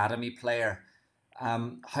an academy player,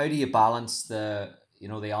 how do you balance the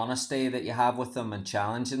honesty that you have with them and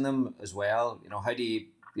challenging them as well? How do you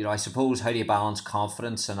balance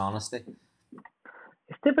confidence and honesty?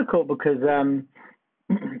 It's difficult because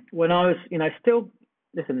when I was, it is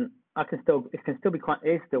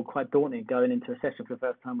still quite daunting going into a session for the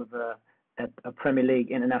first time with a Premier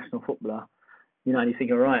League international footballer. And you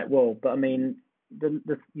think, all right, well, but I mean, the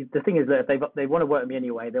thing is that if they want to work with me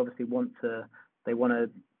anyway, they obviously want to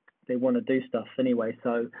do stuff anyway.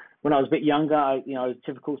 So when I was a bit younger, I was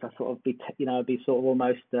typical. So I sort of be sort of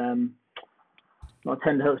almost not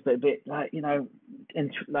tender hooks, but a bit like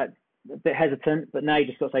a bit hesitant. But now you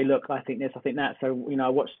just got to say, look, I think this, I think that. So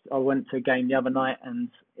I went to a game the other night, and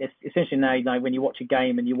it's essentially now when you watch a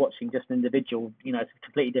game and you're watching just an individual, it's a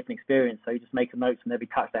completely different experience. So you just make a note on every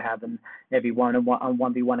touch they have and every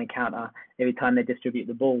 1v1 encounter, every time they distribute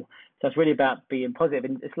the ball. So it's really about being positive.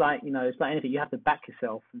 And it's like anything, you have to back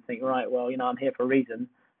yourself and think, all right, well, I'm here for a reason,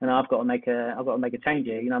 and I've got to make a change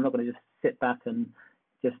here. I'm not going to just sit back and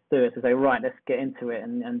just do it. So say, right, let's get into it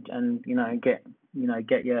and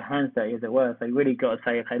get your hands dirty, as it were. So you really got to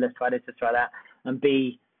say, okay, let's try this, let's try that, and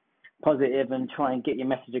be positive and try and get your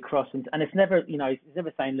message across. And it's never, it's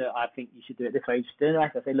never saying, look, I think you should do it this way. You just do it. I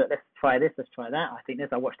say, look, let's try this, let's try that. I think this,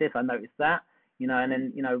 I watched this, I noticed that, and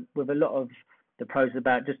then, with a lot of the pros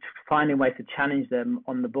about just finding ways to challenge them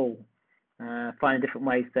on the ball, finding different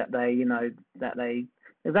ways that they,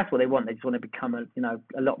 if that's what they want. They just want to become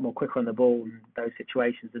a lot more quicker on the ball in those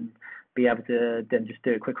situations and be able to then just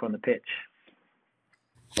do it quicker on the pitch.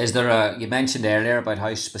 Is there you mentioned earlier about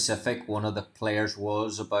how specific one of the players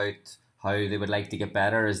was about how they would like to get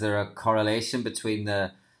better. Is there a correlation between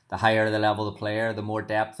the higher the level of the player, the more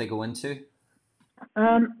depth they go into?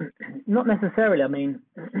 Not necessarily. I mean,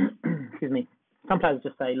 excuse me. Some players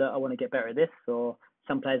just say, look, I want to get better at this, or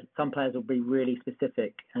some players will be really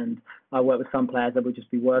specific. And I work with some players that will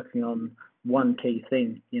just be working on one key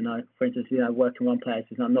thing. For instance, working one player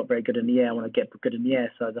says, I'm not very good in the air, I want to get good in the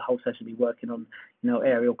air. So the whole session will be working on,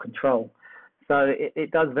 aerial control. So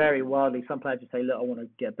it does vary wildly. Some players just say, look, I want to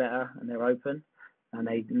get better, and they're open. And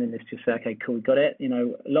then it's just say, okay, cool, we got it.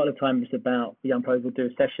 A lot of the time it's about the young pros will do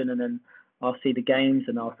a session, and then I'll see the games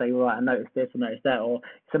and I'll say, right, I noticed this, I noticed that. Or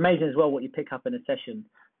it's amazing as well what you pick up in a session.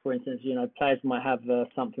 For instance, players might have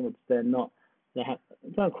something which they're not,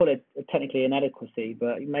 don't call it technically inadequacy,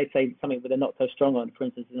 but you may say something that they're not so strong on. For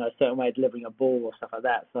instance, a certain way of delivering a ball or stuff like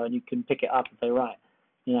that. So you can pick it up and say, right,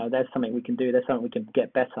 there's something we can do, there's something we can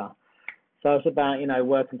get better. So it's about,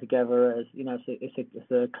 working together as,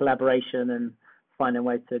 it's a collaboration and finding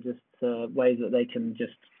ways to just ways that they can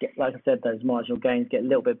just get, like I said, those marginal gains, get a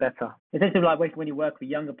little bit better. Essentially, like when you work with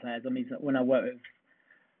younger players, I mean, when I work with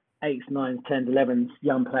 8s, 9s, 10s, 11s,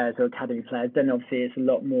 young players or academy players, then obviously it's a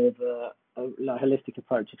lot more of a holistic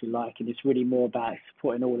approach, if you like, and it's really more about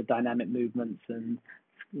supporting all the dynamic movements, and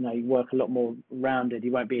you work a lot more rounded.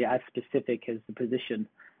 You won't be as specific as the position,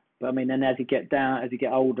 but I mean, then as you get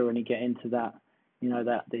older and you get into that,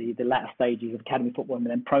 the latter stages of academy football and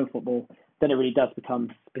then pro football, then it really does become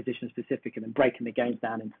position specific, and then breaking the games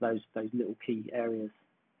down into those little key areas.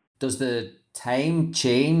 Does the time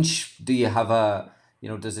change? Do you have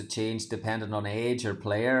does it change depending on age or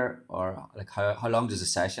player, or like how long does a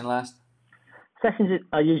session last? Sessions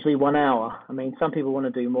are usually 1 hour. I mean, some people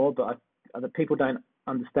want to do more, but other people don't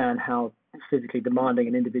understand how physically demanding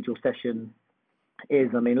an individual session is.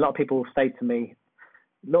 I mean, a lot of people say,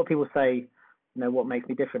 what makes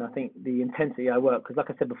me different? I think the intensity I work, because like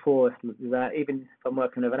I said before, is that even if I'm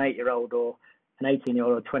working with an 8-year-old or an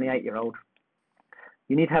 18-year-old or a 28-year-old,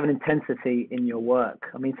 you need to have an intensity in your work.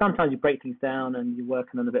 I mean, sometimes you break things down and you're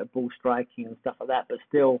working on a bit of ball striking and stuff like that, but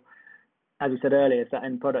still, as we said earlier, it's that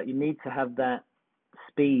end product. You need to have that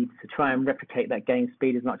speed to try and replicate that game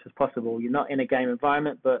speed as much as possible. You're not in a game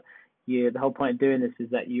environment, but the whole point of doing this is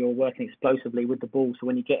that you're working explosively with the ball. So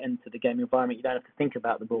when you get into the game environment, you don't have to think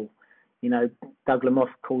about the ball. Doug Lamothe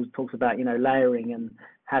talks about layering and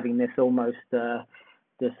having this almost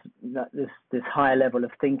this higher level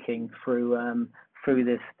of thinking through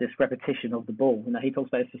this repetition of the ball. He talks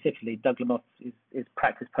about it specifically. Doug Lamothe is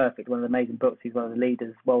practice perfect. One of the amazing books. He's one of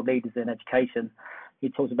the world leaders in education. He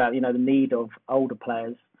talks about the need of older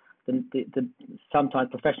players. Sometimes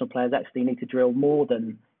professional players actually need to drill more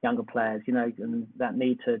than younger players. And that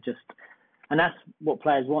need to just. And that's what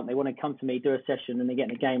players want. They want to come to me, do a session, and they get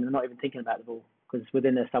in a game and they're not even thinking about the ball because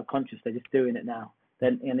within their subconscious they're just doing it now.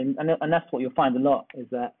 And that's what you'll find a lot is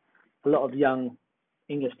that a lot of young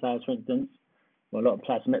English players, for instance, a lot of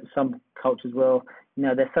players, some cultures will,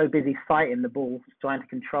 they're so busy fighting the ball, trying to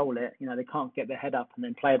control it, they can't get their head up and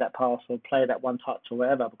then play that pass or play that one touch or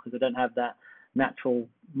whatever because they don't have that natural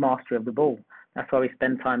mastery of the ball. That's why we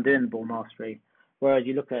spend time doing the ball mastery. Whereas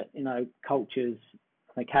you look at, cultures,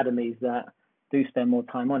 academies that do spend more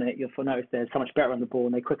time on it, you'll notice they're so much better on the ball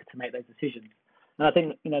and they're quicker to make those decisions. And I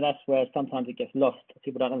think, that's where sometimes it gets lost.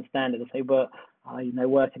 People don't understand it. They say, but,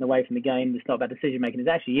 working away from the game, it's not about decision making. It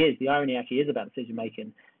actually is. The irony actually is about decision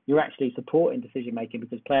making. You're actually supporting decision making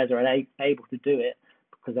because players are able to do it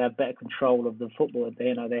because they have better control of the football.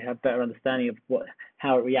 They have better understanding of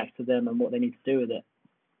how it reacts to them and what they need to do with it.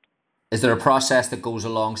 Is there a process that goes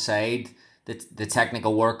alongside the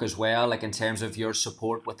technical work as well? Like in terms of your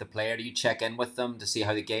support with the player, do you check in with them to see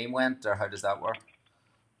how the game went, or how does that work?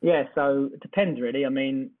 Yeah, so it depends really. I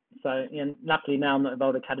mean, luckily now I'm not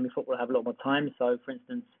involved in academy football. I have a lot more time. So, for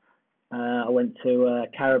instance, I went to a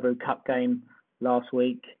Caribou Cup game last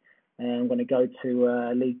week, and I'm going to go to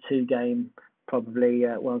a League Two game probably.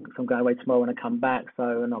 I'm going away tomorrow when I come back,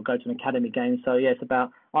 and I'll go to an academy game. So yeah, it's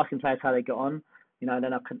about asking players how they got on. Then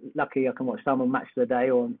luckily I can watch some on Match of the Day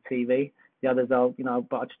or on TV. The others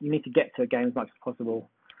but you need to get to a game as much as possible.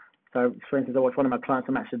 So, for instance, I watched one of my clients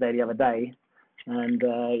on Match of the Day the other day. And,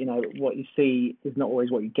 what you see is not always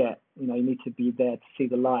what you get. You need to be there to see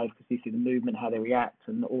the live because you see the movement, how they react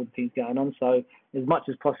and all the things going on. So as much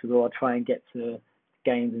as possible, I try and get to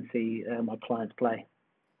games and see my clients play.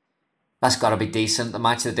 That's got to be decent. The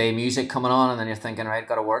Match of the Day music coming on and then you're thinking, right,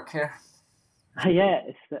 got to work here. Yeah,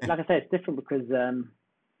 it's like I say, it's different because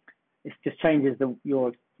it just changes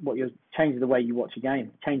changes the way you watch a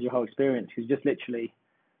game, change your whole experience. Because just literally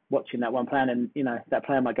watching that one player, and that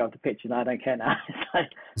player might go off the pitch, and I don't care now. It's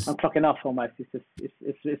like I'm clocking off almost.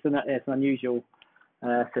 It's an unusual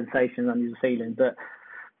sensation, unusual feeling. But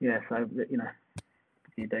yeah, so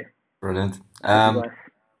you do. Brilliant.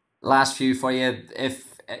 Last few for you.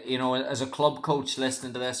 If as a club coach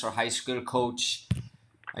listening to this, or high school coach,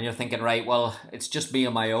 and you're thinking, right, well, it's just me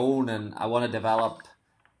on my own, and I want to develop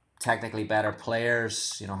technically better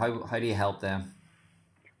players. How do you help them?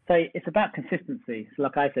 So it's about consistency. So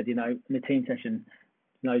like I said, in the team session,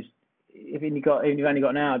 if you've only got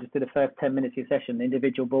an hour, just do the first 10 minutes of your session,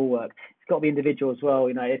 individual ball work. It's got to be individual as well.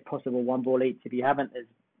 If possible, one ball each. If you haven't, you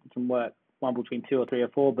can work one ball between 2 or 3 or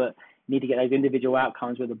 4, but you need to get those individual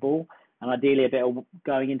outcomes with the ball, and ideally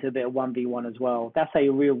going into a bit of 1v1 as well. That's how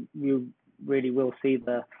you really will see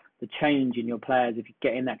the change in your players if you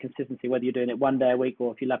get in that consistency, whether you're doing it 1 day a week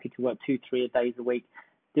or if you're lucky to work 2-3 days a week.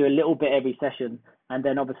 Do a little bit every session, and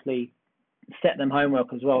then obviously set them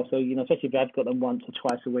homework as well. So, especially if I've got them once or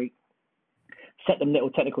twice a week, set them little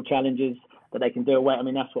technical challenges that they can do away. I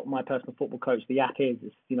mean, that's what my personal football coach, the app is,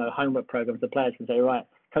 homework programs. The players can say, right,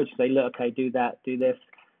 coaches say, look, okay, do that, do this,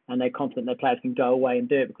 and they're confident their players can go away and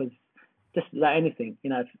do it because just like anything,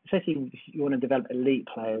 especially if you want to develop elite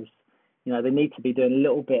players, they need to be doing a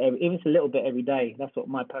little bit, even just a little bit every day. That's what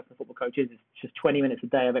my personal football coach is. It's just 20 minutes a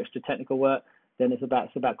day of extra technical work. Then it's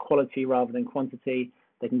about quality rather than quantity.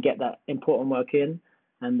 They can get that important work in,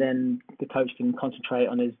 and then the coach can concentrate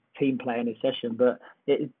on his team play and his session. But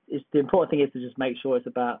it's the important thing is to just make sure it's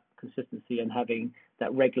about consistency and having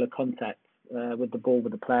that regular contact with the ball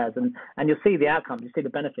with the players, and you'll see the outcomes. You see the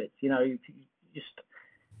benefits.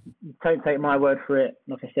 don't take my word for it.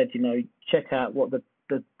 Like I said, check out what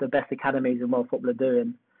the best academies in world football are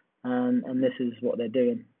doing, and this is what they're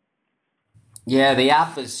doing. Yeah, the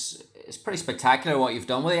app is pretty spectacular what you've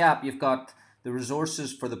done with the app. You've got the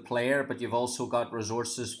resources for the player, but you've also got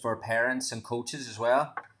resources for parents and coaches as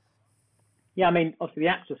well. Yeah, I mean, obviously the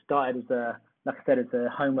app just started like I said, as a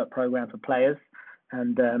homework program for players,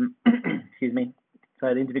 and excuse me.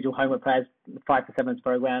 So the individual homework players, 5 to 7s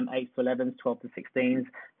program, 8 to 11s, 12 to 16s,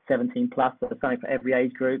 17 plus. So something for every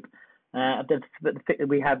age group.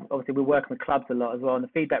 We have, obviously, we're working with clubs a lot as well, and the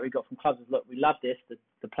feedback we got from clubs is, look, we love this.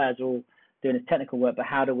 The players are all doing this technical work, but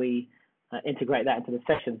how do we integrate that into the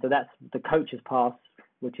session? So that's the Coaches Pass,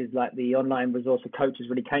 which is like the online resource for coaches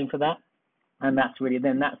really came for that. And that's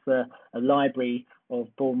a library of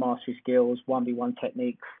ball mastery skills, 1v1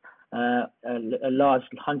 techniques, a large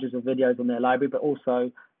hundreds of videos on their library, but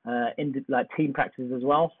also like team practices as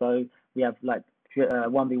well. So we have like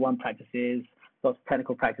 1v1 practices, lots of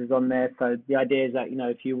technical practices on there. So the idea is that,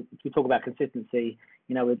 if you talk about consistency,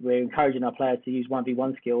 we're encouraging our players to use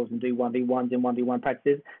 1v1 skills and do 1v1s in 1v1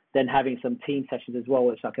 practices, then having some team sessions as well,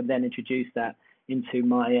 which I can then introduce that into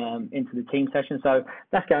the team session. So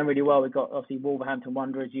that's going really well. We've got obviously Wolverhampton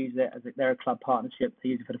Wanderers use it as they're a club partnership to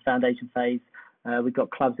use it for the foundation phase. We've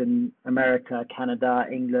got clubs in America, Canada,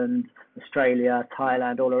 England, Australia,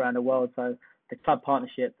 Thailand, all around the world. So the club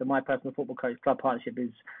partnership, the My Personal Football Coach club partnership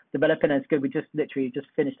is developing, and it's good. We just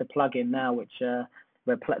finished a plug-in now, which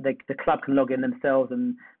where the club can log in themselves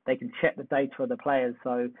and they can check the data of the players.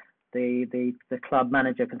 So the club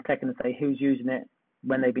manager can check and say who's using it,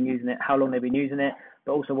 when they've been using it, how long they've been using it.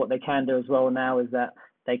 But also what they can do as well now is that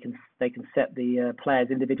they can set the players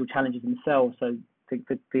individual challenges themselves. So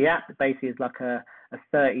the app basically is like a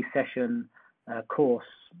 30 session course,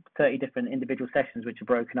 30 different individual sessions which are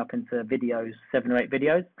broken up into videos, 7 or 8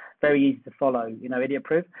 videos. Very easy to follow, idiot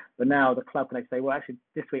proof. But now the club can say, well, actually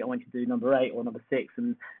this week I want you to do number 8 or number 6,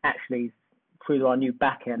 and actually through our new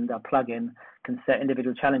back end, our plugin can set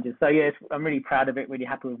individual challenges. So yeah, I'm really proud of it, really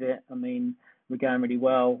happy with it. I mean, we're going really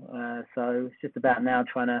well. So it's just about now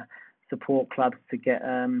trying to support clubs to get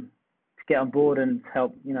on board and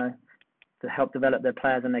help, to help develop their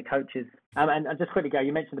players and their coaches. And just quickly, Gary,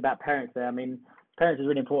 you mentioned about parents there. I mean, parents is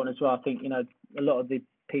really important as well. I think, a lot of the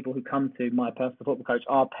people who come to My Personal Football Coach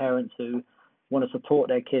are parents who want to support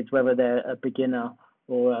their kids, whether they're a beginner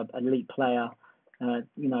or an elite player.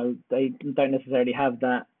 They don't necessarily have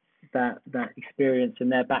that experience in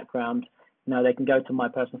their background. They can go to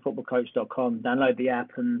mypersonalfootballcoach.com, download the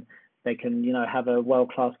app, and they can, have a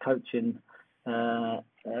world-class coaching,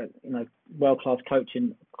 world-class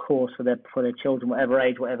coaching course for their children, whatever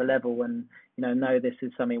age, whatever level, and know this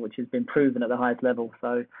is something which has been proven at the highest level.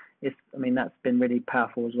 So that's been really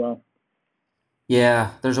powerful as well.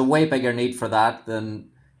 Yeah, there's a way bigger need for that than,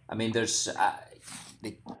 there's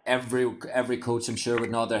every coach I'm sure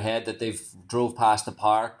would nod their head that they've drove past the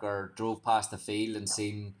park or drove past the field and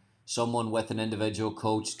seen someone with an individual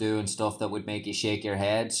coach doing stuff that would make you shake your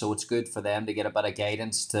head. So it's good for them to get a bit of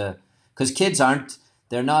guidance because kids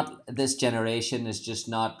this generation is just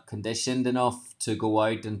not conditioned enough to go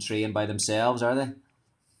out and train by themselves, are they?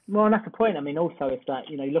 Well, and that's the point. Also it's that,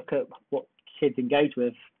 you look at what kids engage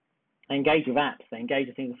with. They engage with apps, they engage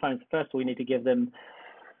with things on phones. First of all, you need to give them,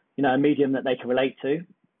 a medium that they can relate to.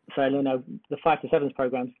 So, the 5 to 7s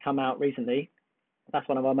programs come out recently. That's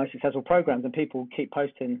one of our most successful programs, and people keep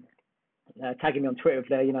posting, tagging me on Twitter if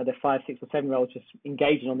they're 5, 6 or 7-year-olds just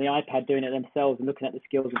engaging on the iPad, doing it themselves and looking at the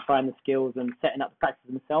skills and trying the skills and setting up the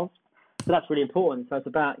practices themselves. So that's really important. So it's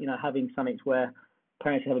about, having something where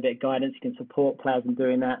parents have a bit of guidance, you can support players in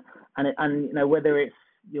doing that. And whether it's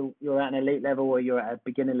you're at an elite level or you're at a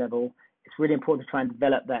beginner level, it's really important to try and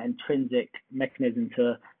develop that intrinsic mechanism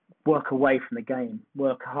to work away from the game,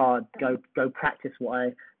 work hard, go practice what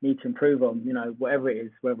I need to improve on, whatever it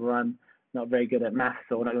is, whether I'm not very good at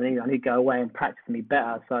maths or I need to go away and practice and be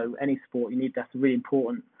better. So any sport, that's a really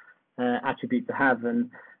important attribute to have,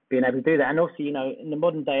 and being able to do that. And also, in the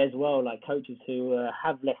modern day as well, like coaches who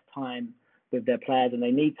have less time with their players and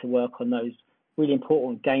they need to work on those really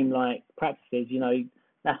important game-like practices,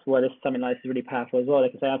 that's where something like this is really powerful as well. They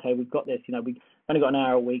can say, okay, we've got this, we've only got an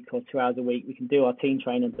hour a week or 2 hours a week. We can do our team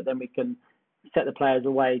training, but then we can set the players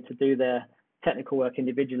away to do their technical work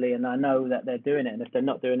individually, and I know that they're doing it. And if they're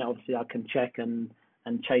not doing it, obviously I can check and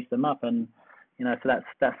chase them up, and so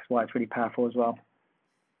that's why it's really powerful as well.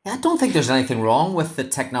 Yeah, I don't think there's anything wrong with the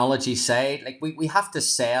technology side. Like we have to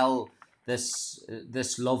sell this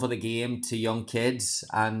love of the game to young kids,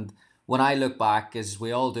 and when I look back, as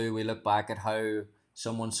we all do, we look back at how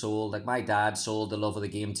someone sold, like my dad sold the love of the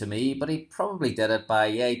game to me, but he probably did it by,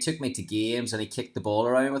 he took me to games and he kicked the ball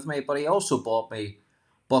around with me, but he also bought me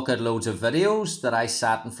bucket loads of videos that I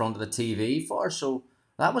sat in front of the TV for. So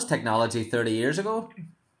that was technology 30 years ago.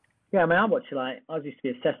 Yeah, I mean, I used to be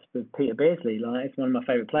obsessed with Peter Beardsley. Like, it's one of my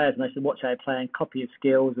favourite players, and I used to watch how he play and copy his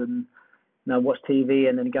skills and, watch TV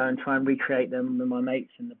and then go and try and recreate them with my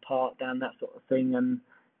mates in the park, down that sort of thing. And,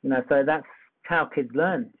 so that's how kids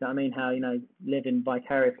learn. Do you know what I mean? How, living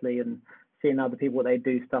vicariously and seeing other people, what they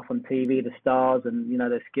do stuff on TV, the stars and,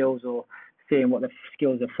 their skills, or seeing what the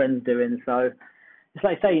skills their friends doing. So it's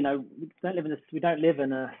like I say, we don't live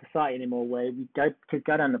in a society anymore where kids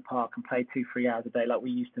go down the park and play 2-3 hours a day like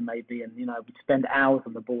we used to maybe, and, we spend hours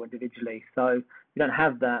on the ball individually. So we don't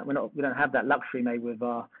have that. We don't have that luxury maybe with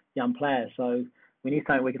our young players. So we need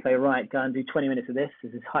something we can say, right, go and do 20 minutes of this.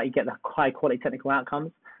 This is how you get the high quality technical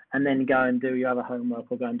outcomes, and then go and do your other homework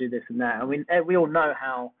or go and do this and that. And we all know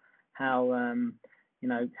how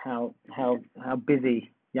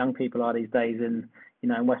busy young people are these days in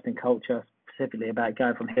Western culture, specifically about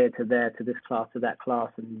going from here to there to this class to that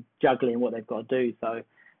class and juggling what they've got to do. So I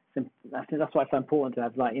think that's why it's so important to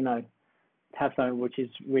have have something which is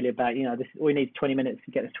really about, this, we need 20 minutes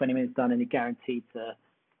to get this 20 minutes done, and you're guaranteed to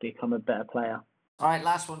become a better player. All right,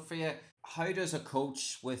 last one for you. How does a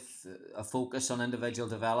coach with a focus on individual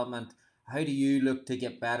development, how do you look to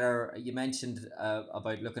get better? You mentioned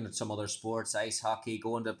about looking at some other sports, ice hockey,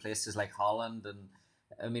 going to places like Holland, and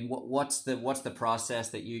I mean, what's the process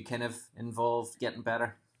that you kind of involved getting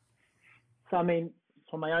better? So I mean,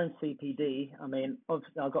 for my own CPD, I mean,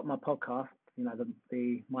 obviously I got my podcast,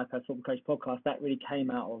 the My First Football Coach podcast. That really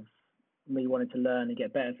came out of me wanting to learn and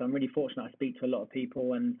get better. So I'm really fortunate. I speak to a lot of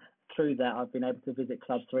people, and through that, I've been able to visit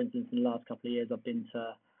clubs. For instance, in the last couple of years, I've been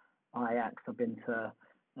to Ajax, I've been to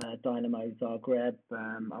Dynamo Zagreb.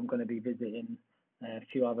 I'm going to be visiting a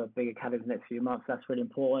few other big academies next few months. That's really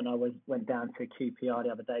important. I went down to QPR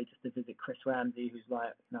the other day just to visit Chris Ramsey, who's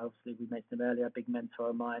obviously we mentioned him earlier, a big mentor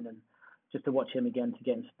of mine, and just to watch him again to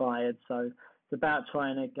get inspired. So it's about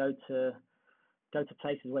trying to go to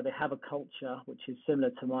places where they have a culture which is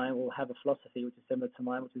similar to mine, or have a philosophy which is similar to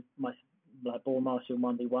mine, which is like ball mastery and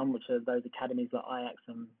 1v1, which are those academies like Ajax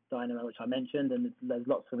and Dynamo, which I mentioned, and there's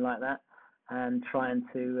lots of them like that. And trying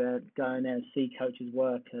to go in there and see coaches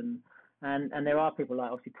work, and there are people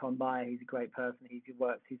like obviously Tom Bayer. He's a great person. He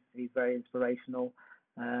works. He's very inspirational.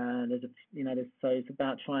 So it's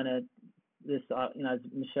about trying to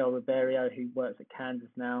Michel Ribeiro, who works at Kansas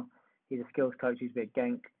now. He's a skills coach. He's at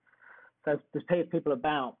Genk. So there's people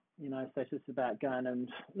about, so it's just about going and,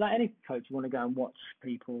 like any coach, you want to go and watch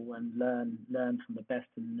people and learn from the best,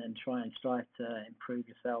 and then try and strive to improve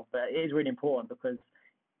yourself. But it is really important because,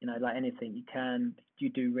 like anything, you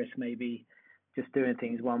do risk maybe just doing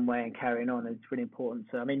things one way and carrying on. It's really important.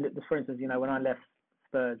 So, I mean, for instance, when I left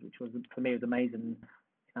Spurs, which was, for me, was amazing.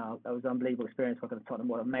 That was an unbelievable experience working at Tottenham.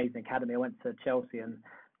 What an amazing academy. I went to Chelsea, and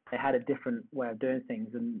they had a different way of doing things.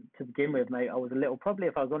 And to begin with, mate, I was probably,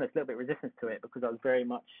 if I was honest, a little bit resistant to it, because I was very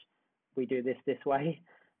much, we do this way.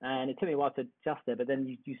 And it took me a while to adjust it, but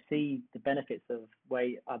then you see the benefits of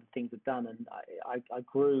way other things are done. And I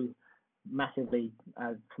grew massively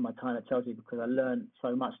from my time at Chelsea, because I learned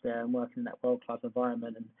so much there, and working in that world-class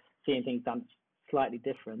environment and seeing things done slightly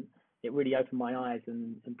different. It really opened my eyes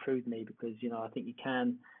and improved me, because, I think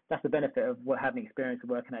that's the benefit of having experience of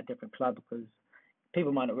working at a different club, because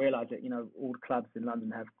people might not realise that, all the clubs in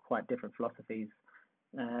London have quite different philosophies.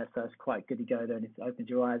 So it's quite good to go there, and it opens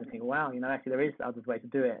your eyes and think, wow, actually there is other ways to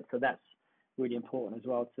do it. So that's really important as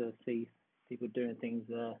well, to see people doing things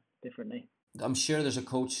differently. I'm sure there's a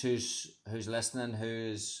coach who's listening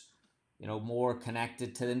who's more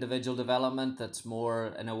connected to individual development, that's more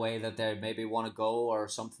in a way that they maybe want to go, or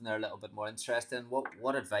something they're a little bit more interested in.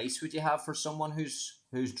 What advice would you have for someone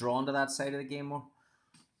who's drawn to that side of the game more?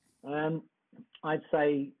 I'd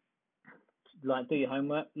say, do your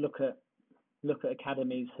homework. Look at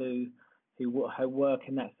academies who work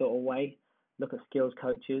in that sort of way. Look at skills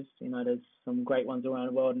coaches. There's some great ones around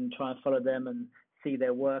the world, and try and follow them and see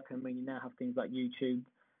their work. I mean, you now have things like YouTube,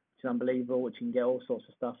 which is unbelievable, which you can get all sorts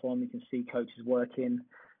of stuff on. You can see coaches working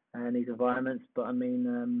in these environments. But I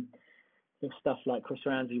mean, there's stuff like Chris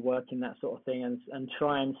Ramsey working, that sort of thing, and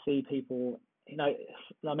try and see people. I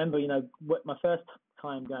remember, my first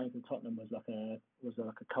time going to Tottenham was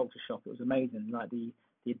like a culture shock. It was amazing. Like the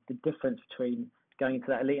difference between going into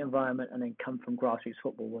that elite environment and then come from grassroots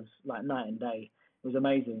football was like night and day. It was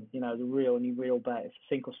amazing. It's a real bad, it's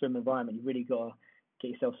a sink or swim environment. You really got to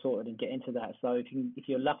get yourself sorted and get into that. So if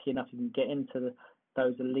you're lucky enough, you can get into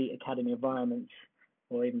those elite academy environments,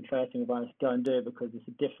 or even first team environments, go and do it, because it's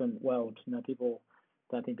a different world. People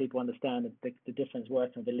don't think people understand the difference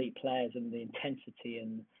working with elite players and the intensity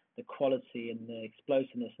and the quality and the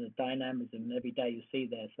explosiveness and the dynamism every day you see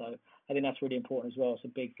there. So I think that's really important as well. It's a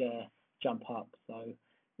big jump up. So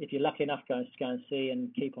if you're lucky enough, go and see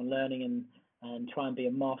and keep on learning and try and be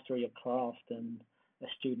a master of your craft and a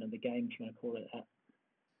student of the game, if you want to call it that.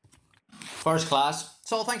 First class.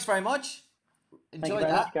 Saul, thanks very much. Thank you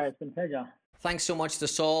very much, guys. It's been a pleasure. Thanks so much to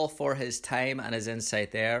Saul for his time and his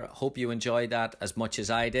insight there. Hope you enjoyed that as much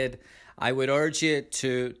as I did. I would urge you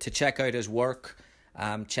to check out his work,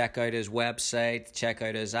 check out his website, check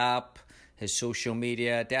out his app, his social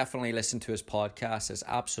media. Definitely listen to his podcast. It's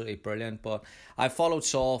absolutely brilliant. But I've followed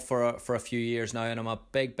Saul for a few years now, and I'm a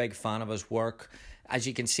big fan of his work. As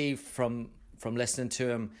you can see from listening to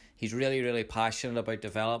him, he's really, really passionate about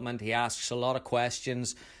development. He asks a lot of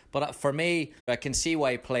questions. But for me, I can see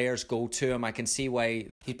why players go to him. I can see why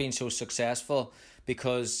he's been so successful,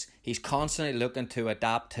 because he's constantly looking to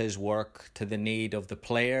adapt his work to the need of the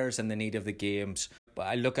players and the need of the games. But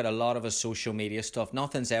I look at a lot of his social media stuff.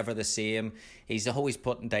 Nothing's ever the same. He's always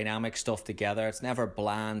putting dynamic stuff together. It's never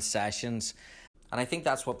bland sessions. And I think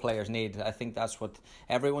that's what players need. I think that's what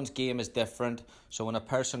everyone's game is different. So when a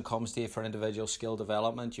person comes to you for individual skill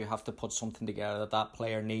development, you have to put something together that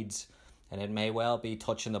player needs. And it may well be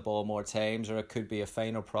touching the ball more times, or it could be a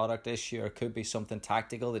final product issue, or it could be something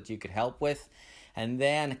tactical that you could help with. And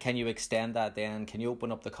then can you extend that then? Can you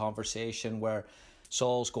open up the conversation where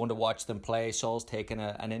Saul's going to watch them play, Saul's taking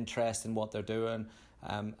an interest in what they're doing,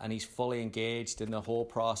 and he's fully engaged in the whole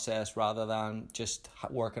process rather than just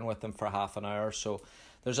working with them for half an hour. So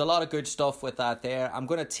there's a lot of good stuff with that there. I'm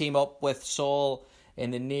going to team up with Saul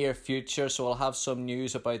in the near future, so I'll have some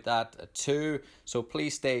news about that too. So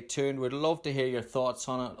please stay tuned. We'd love to hear your thoughts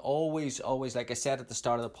on it. Always, like I said at the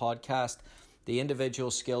start of the podcast, the individual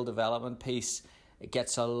skill development piece, it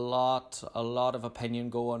gets a lot of opinion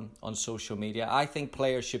going on social media. I think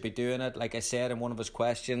players should be doing it. Like I said in one of his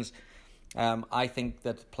questions, I think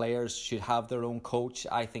that players should have their own coach.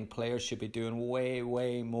 I think players should be doing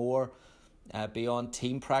way more beyond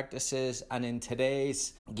team practices. And in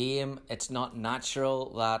today's game, it's not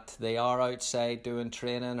natural that they are outside doing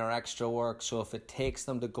training or extra work. So if it takes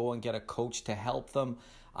them to go and get a coach to help them,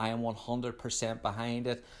 I am 100% behind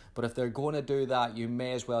it. But if they're going to do that, you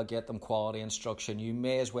may as well get them quality instruction. You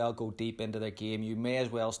may as well go deep into their game. You may as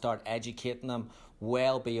well start educating them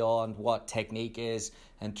well beyond what technique is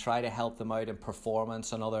and try to help them out in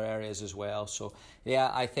performance and other areas as well. So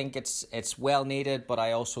yeah, I think it's well needed, but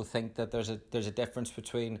I also think that there's a difference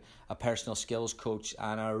between a personal skills coach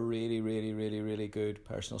and a really good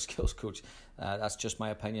personal skills coach. That's just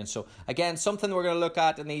my opinion. So again, something we're going to look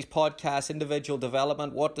at in these podcasts: individual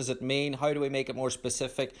development. What does it mean? How do we make it more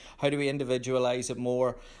specific? How do we individualize it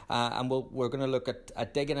more? And we're going to look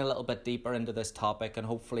at digging a little bit deeper into this topic and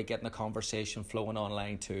hopefully getting the conversation flowing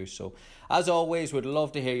online too. So as always, we'd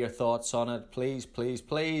love to hear your thoughts on it. Please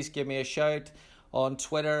give me a shout on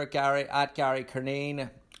Twitter, Gary Curneen,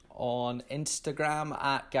 on Instagram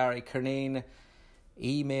 @Gary Curneen,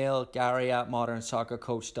 email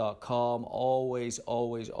gary@modernsoccercoach.com. Always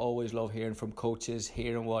love hearing from coaches,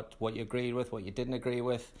 hearing what you agreed with, what you didn't agree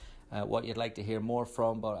with, what you'd like to hear more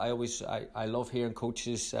from. But I love hearing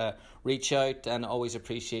coaches reach out, and always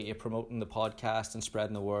appreciate you promoting the podcast and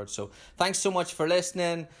spreading the word. So thanks so much for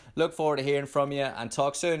listening. Look forward to hearing from you, and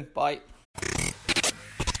talk soon. Bye.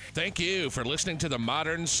 Thank you for listening to the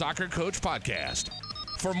Modern Soccer Coach Podcast.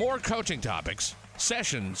 For more coaching topics,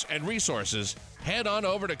 sessions, and resources, head on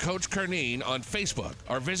over to Coach Curneen on Facebook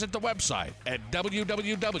or visit the website at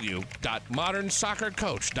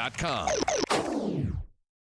www.modernsoccercoach.com.